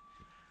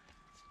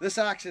 This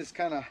axe is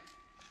kind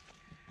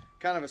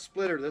of a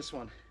splitter, this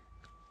one.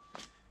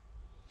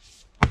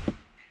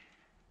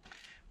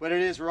 But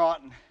it is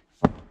rotten.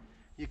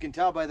 You can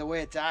tell by the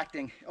way it's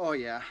acting. Oh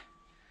yeah.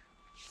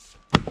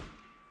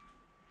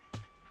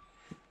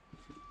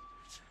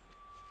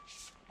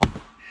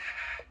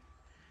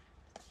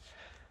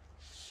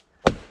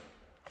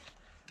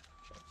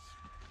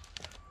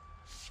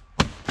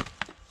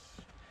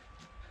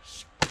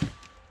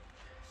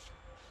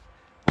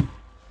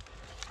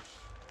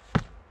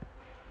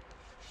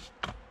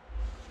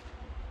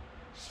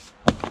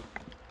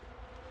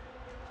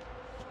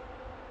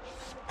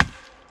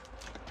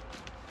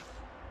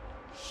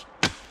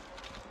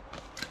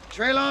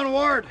 Traylon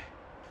Ward.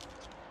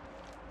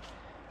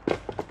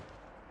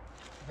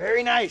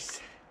 Very nice.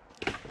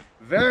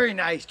 Very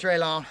nice,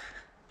 Traylon.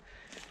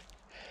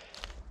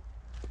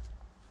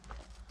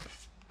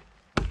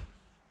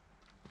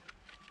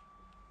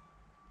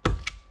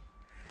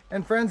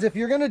 And friends, if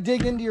you're gonna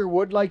dig into your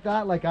wood like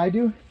that, like I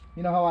do,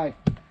 you know how I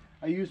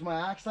use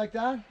my axe like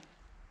that?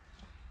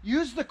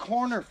 Use the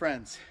corner,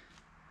 friends.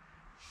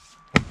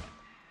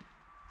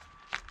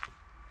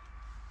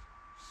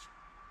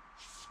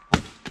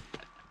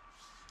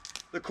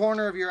 The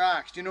corner of your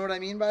axe. Do you know what I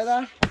mean by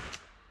that?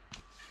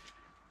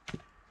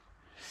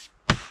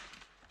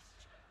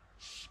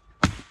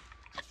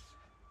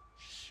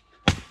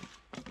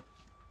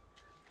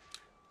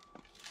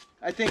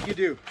 I think you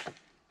do.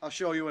 I'll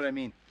show you what I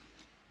mean.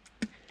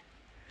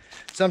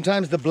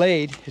 Sometimes the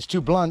blade is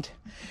too blunt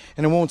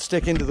and it won't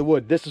stick into the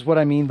wood. This is what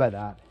I mean by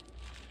that.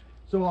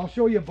 So I'll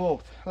show you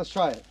both. Let's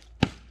try it.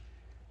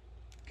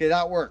 Okay,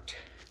 that worked.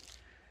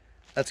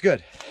 That's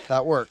good.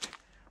 That worked.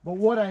 But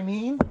what I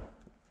mean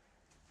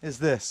is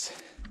this.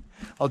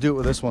 I'll do it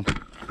with this one.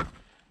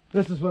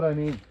 This is what I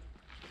mean.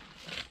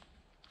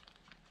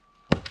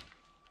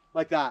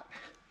 Like that.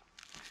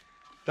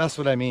 That's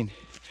what I mean.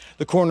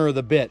 The corner of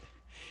the bit.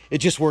 It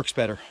just works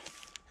better.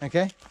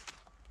 Okay?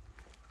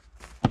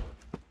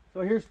 So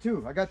here's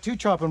two. I got two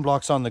chopping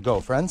blocks on the go,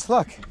 friends.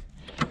 Look.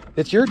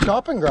 It's your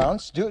chopping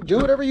grounds. Do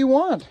whatever you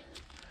want.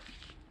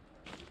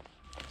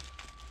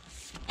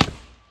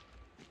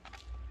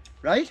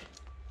 Right?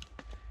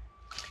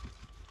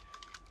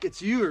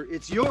 It's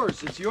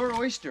yours. It's your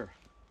oyster.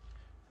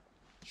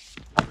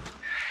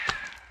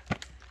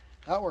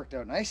 That worked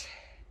out nice.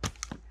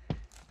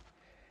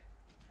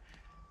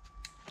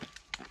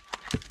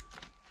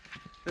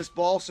 This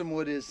balsam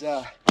wood is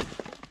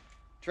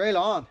trail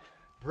on.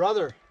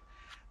 Brother,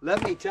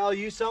 let me tell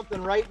you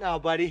something right now,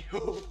 buddy.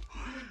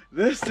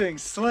 This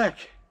thing's slick.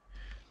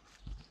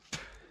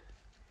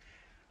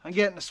 I'm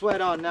getting the sweat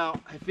on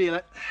now. I feel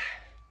it.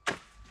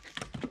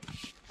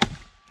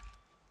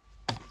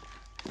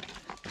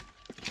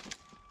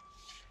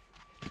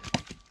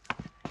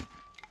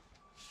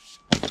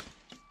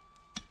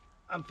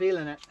 I'm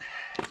feeling it.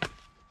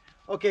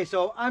 Okay,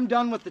 so I'm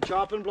done with the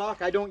chopping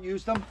block. I don't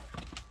use them.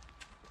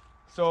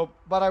 So,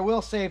 but I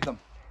will save them.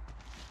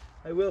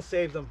 I will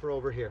save them for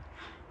over here.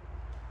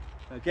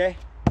 Okay?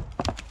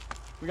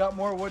 We got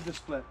more wood to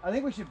split. I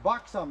think we should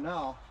buck some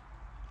now.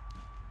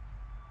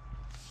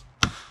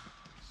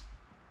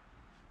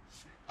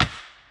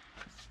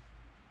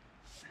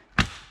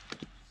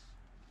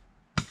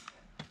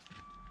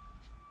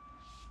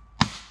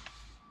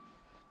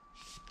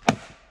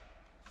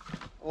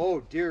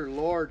 Oh dear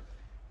Lord.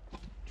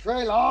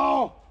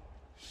 Trailer!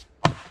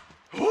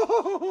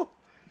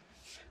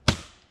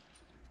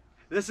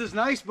 This is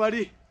nice,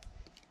 buddy.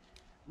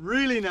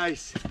 Really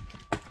nice.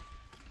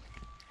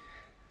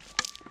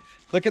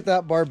 Look at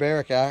that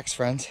barbaric axe,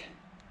 friends.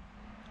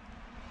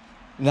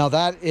 Now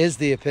that is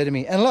the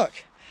epitome. And look,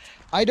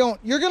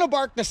 you're gonna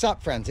bark this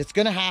up, friends. It's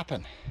gonna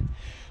happen.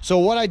 So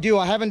what I do,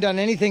 I haven't done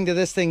anything to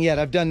this thing yet.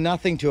 I've done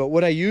nothing to it.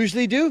 What I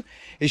usually do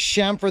is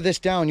chamfer this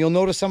down. You'll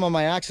notice some of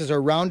my axes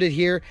are rounded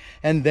here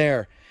and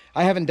there.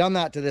 I haven't done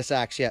that to this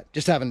axe yet.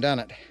 Just haven't done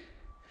it.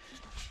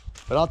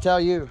 But I'll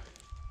tell you.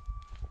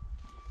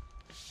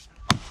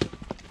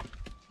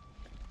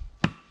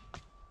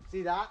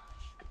 See that?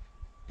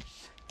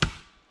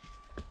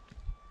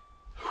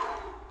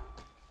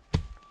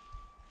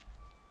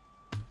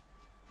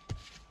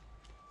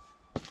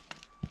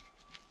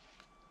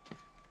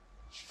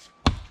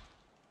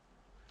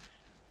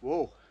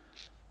 Whoa.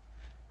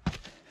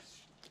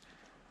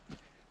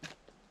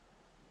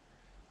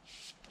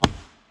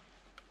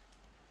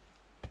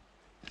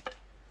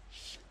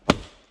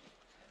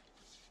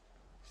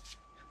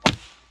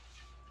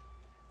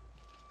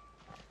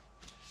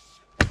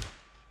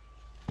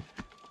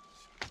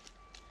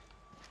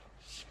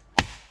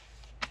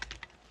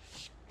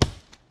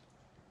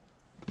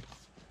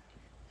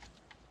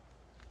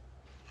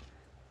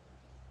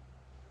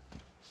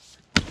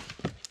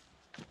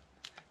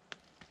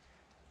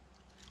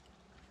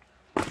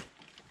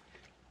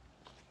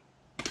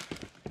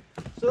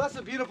 So that's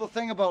the beautiful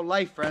thing about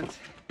life, friends,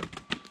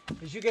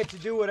 is you get to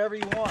do whatever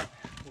you want.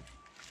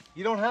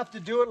 You don't have to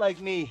do it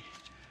like me,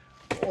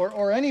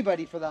 or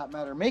anybody for that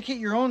matter. Make it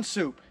your own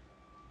soup.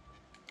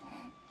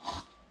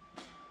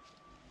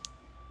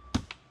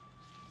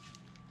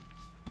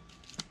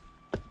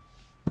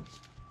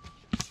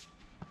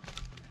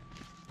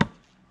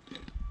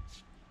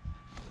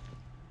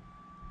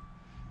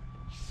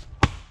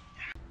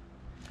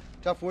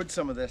 Tough wood,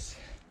 some of this.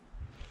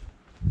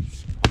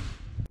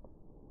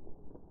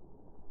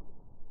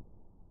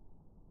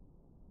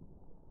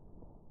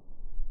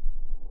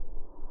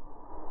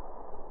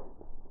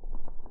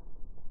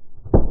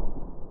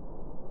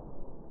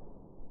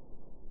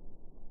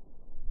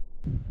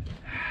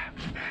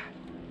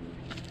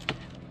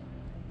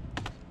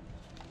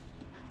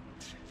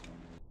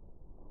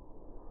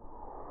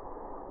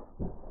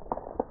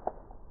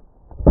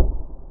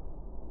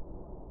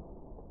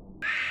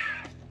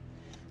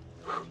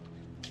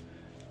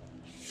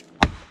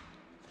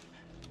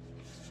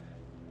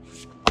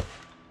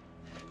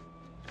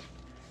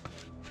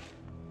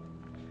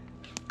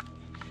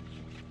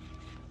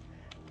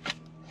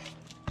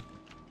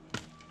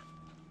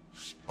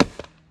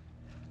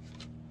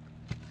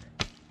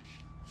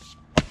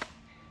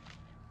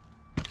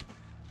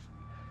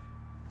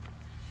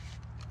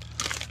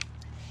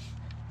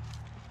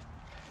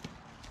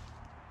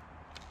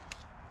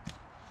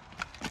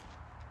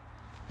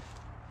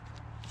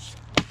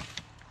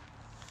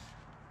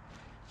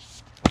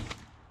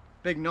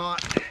 big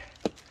knot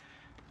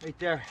right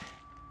there.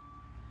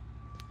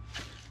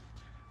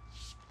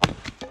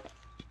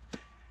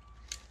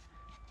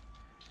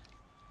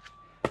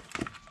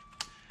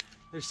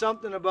 There's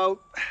something about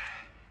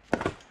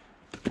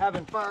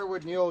having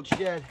firewood in the old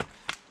shed.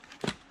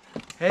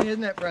 Hey,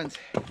 isn't it, friends?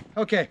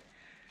 Okay,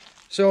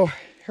 so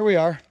here we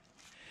are.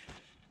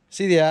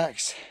 See the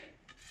axe,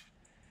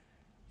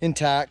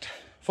 intact,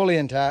 fully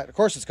intact. Of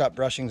course it's got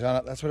brushings on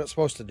it, that's what it's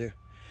supposed to do.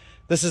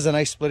 This is a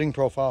nice splitting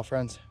profile,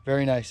 friends,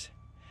 very nice.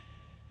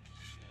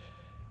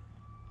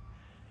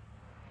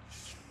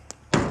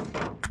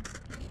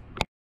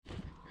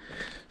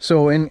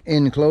 So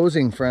in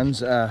closing,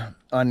 friends,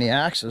 on the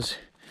axes,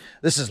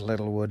 this is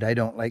little wood. I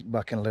don't like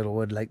bucking little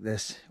wood like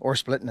this, or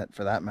splitting it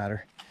for that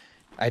matter.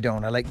 I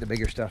don't. I like the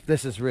bigger stuff.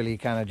 This is really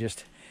kind of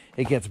just,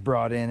 it gets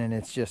brought in and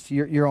it's just,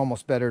 you're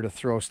almost better to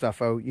throw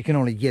stuff out. You can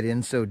only get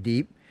in so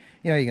deep.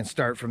 You know, you can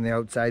start from the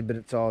outside, but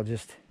it's all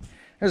just,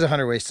 there's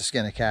 100 ways to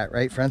skin a cat,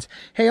 right, friends?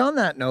 Hey, on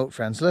that note,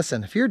 friends,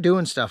 listen, if you're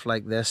doing stuff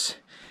like this,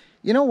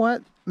 you know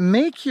what?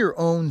 Make your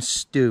own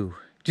stew.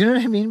 Do you know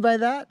what I mean by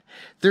that?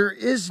 There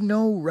is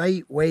no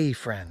right way,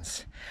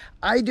 friends.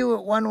 I do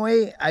it one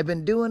way. I've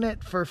been doing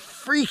it for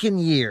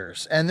freaking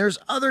years. And there's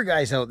other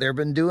guys out there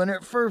been doing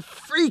it for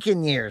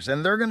freaking years.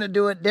 And they're going to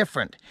do it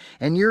different.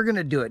 And you're going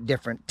to do it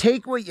different.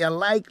 Take what you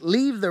like,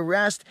 leave the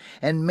rest,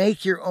 and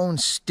make your own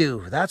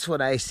stew. That's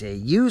what I say.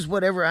 Use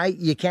whatever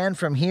you can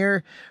from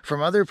here,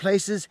 from other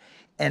places,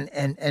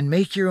 and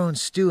make your own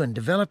stew and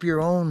develop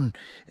your own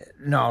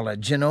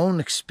knowledge and own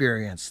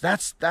experience.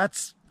 That's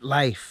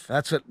life.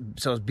 That's what's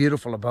so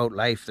beautiful about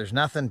life. There's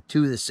nothing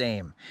to the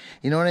same.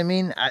 You know what I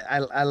mean?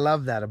 I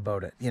love that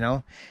about it, you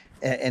know?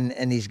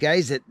 And these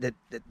guys that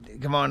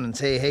come on and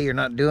say, hey, you're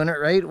not doing it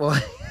right.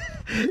 Well,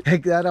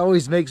 that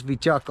always makes me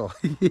chuckle.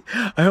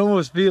 I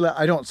almost feel it.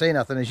 I don't say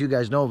nothing, as you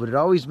guys know, but it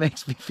always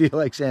makes me feel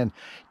like saying,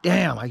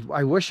 damn,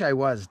 I wish I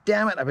was.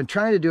 Damn it, I've been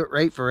trying to do it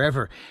right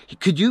forever.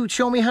 Could you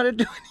show me how to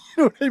do it?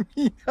 You know what I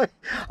mean?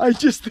 I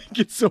just think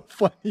it's so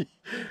funny.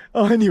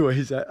 Oh,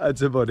 anyways,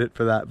 that's about it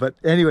for that. But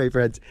anyway,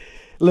 friends,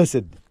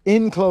 listen,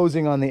 in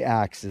closing on the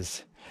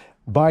axes,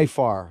 by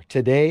far,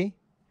 today,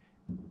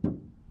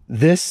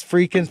 this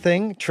freaking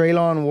thing,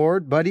 Traylon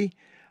Ward, buddy,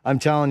 I'm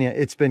telling you,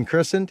 it's been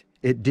christened.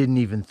 It didn't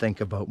even think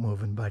about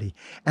moving, buddy.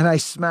 And I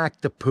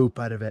smacked the poop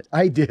out of it.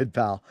 I did,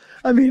 pal.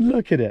 I mean,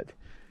 look at it.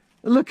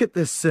 Look at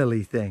this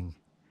silly thing.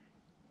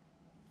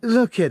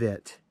 Look at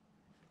it.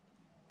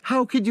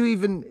 How could you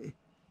even...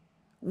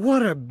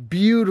 What a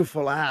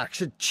beautiful axe.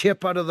 A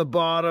chip out of the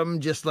bottom,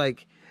 just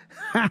like...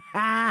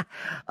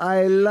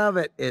 I love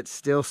it. It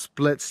still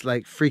splits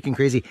like freaking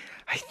crazy.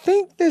 I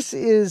think this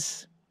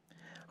is...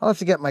 I'll have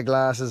to get my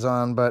glasses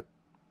on, but...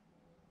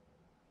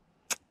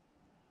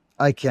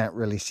 I can't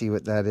really see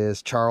what that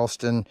is.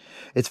 Charleston.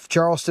 It's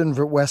Charleston,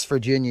 West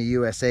Virginia,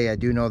 USA. I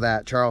do know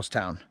that.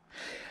 Charlestown.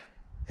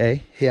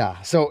 Hey,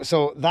 yeah.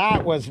 So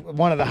that was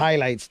one of the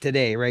highlights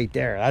today right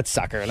there. That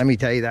sucker. Let me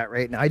tell you that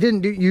right now. I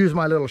didn't use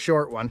my little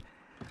short one.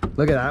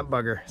 Look at that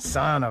bugger.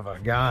 Son of a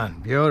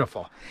gun.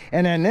 Beautiful.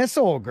 And then this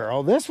old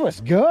girl, this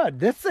was good.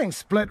 This thing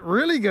split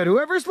really good.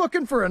 Whoever's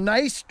looking for a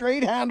nice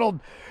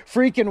straight-handled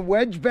freaking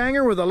wedge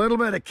banger with a little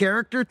bit of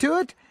character to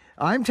it,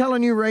 I'm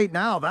telling you right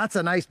now, that's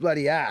a nice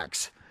bloody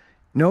axe.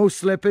 No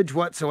slippage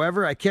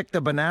whatsoever. I kicked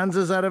the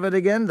bonanzas out of it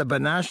again. The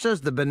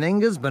banashas, the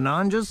beningas,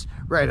 bonanjas,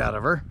 right out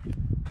of her.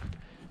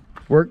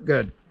 Worked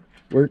good.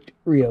 Worked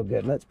real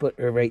good. Let's put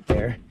her right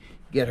there.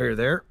 Get her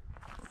there.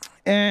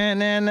 And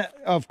then,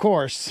 of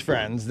course,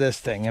 friends, this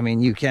thing. I mean,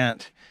 you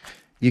can't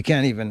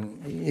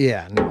even,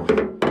 yeah,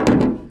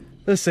 no.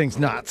 This thing's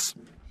nuts.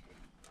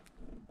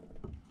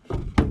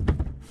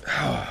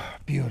 Oh,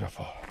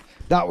 beautiful.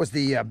 That was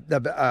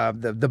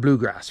the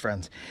bluegrass,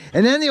 friends.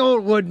 And then the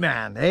old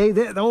woodman. Hey,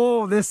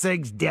 oh, this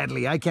thing's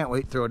deadly. I can't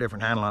wait to throw a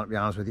different handle on it, to be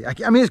honest with you.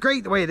 I mean, it's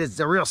great the way it is. It's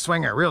a real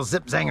swinger, real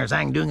zip, zanger,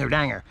 zang, doonger,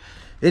 danger.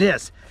 It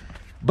is.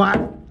 But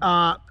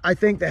I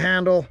think the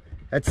handle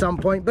at some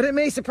point, but it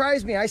may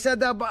surprise me. I said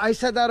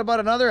that about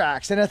another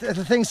axe, and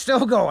the thing's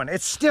still going.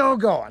 It's still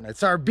going.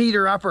 It's our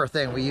beater-upper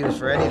thing we use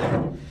for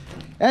anything.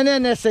 And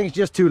then this thing's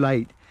just too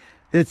light.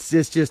 It's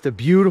just a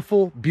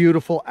beautiful,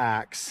 beautiful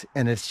axe,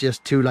 and it's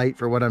just too light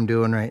for what I'm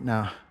doing right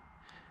now.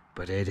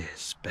 But it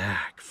is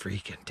back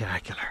freaking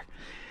tacular.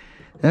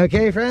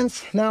 Okay,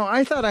 friends. Now,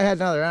 I thought I had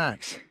another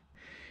axe.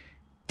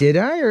 Did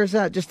I, or is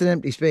that just an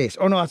empty space?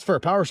 Oh, no, that's for a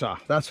power saw.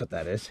 That's what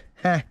that is.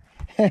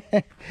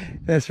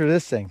 That's for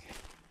this thing.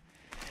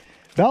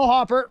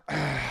 Bellhopper,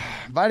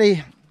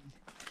 buddy. I'm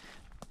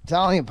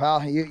telling you,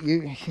 pal,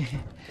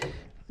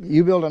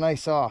 you build a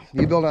nice saw.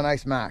 You build a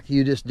nice Mac.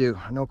 You just do.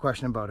 No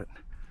question about it.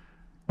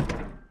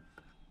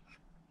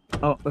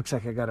 Oh, looks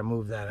like I got to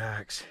move that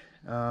axe.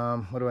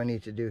 What do I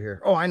need to do here?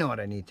 Oh, I know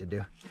what I need to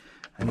do.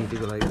 I need to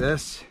go like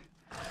this,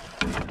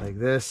 like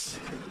this,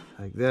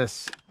 like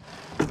this,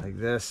 like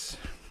this.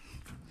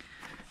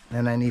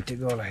 Then I need to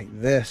go like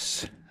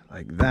this,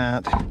 like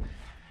that.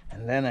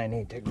 And then I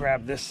need to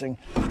grab this thing,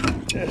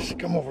 just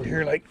come over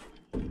here like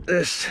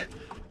this.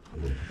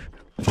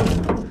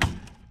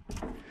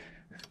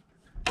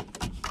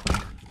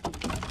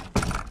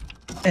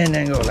 And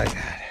then go like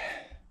that.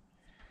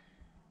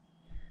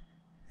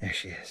 There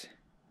she is.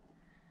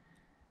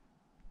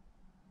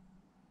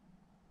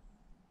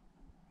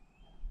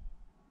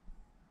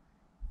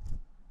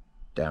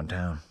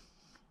 Downtown.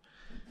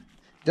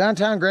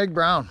 Downtown Greg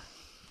Brown.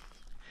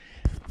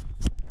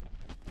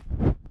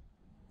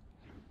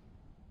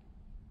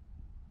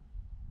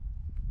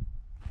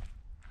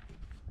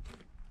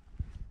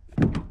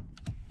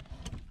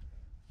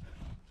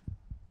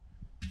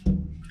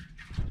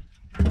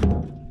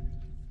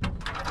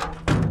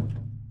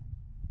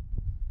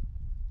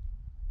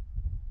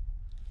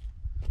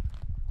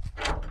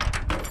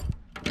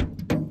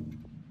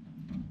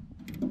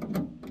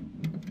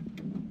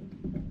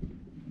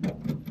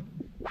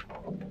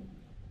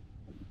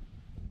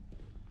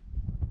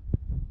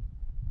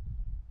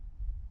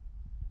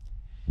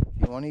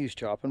 If you want to use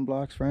chopping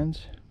blocks,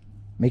 friends,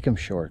 make them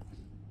short.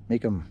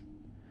 Make them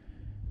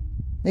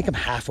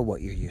half of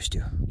what you're used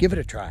to. Give it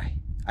a try.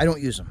 I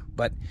don't use them,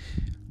 but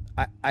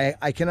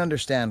I can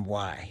understand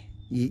why.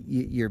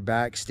 Your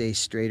back stays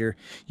straighter.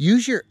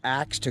 Use your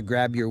axe to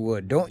grab your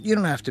wood. You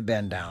don't have to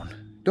bend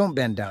down. Don't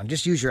bend down.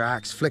 Just use your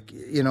axe, flick,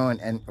 you know,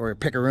 or a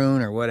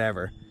pickaroon or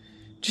whatever.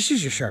 Just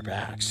use your sharp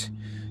axe.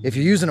 If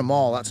you're using a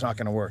maul, that's not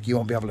going to work. You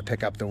won't be able to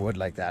pick up the wood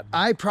like that.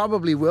 I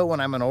probably will when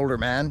I'm an older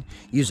man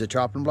use a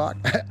chopping block.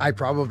 I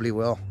probably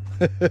will.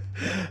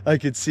 I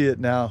could see it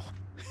now.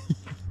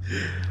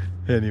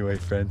 Anyway,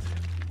 friends,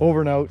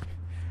 over and out.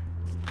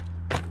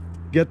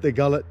 Get the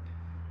gullet.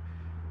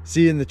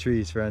 See you in the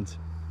trees, friends.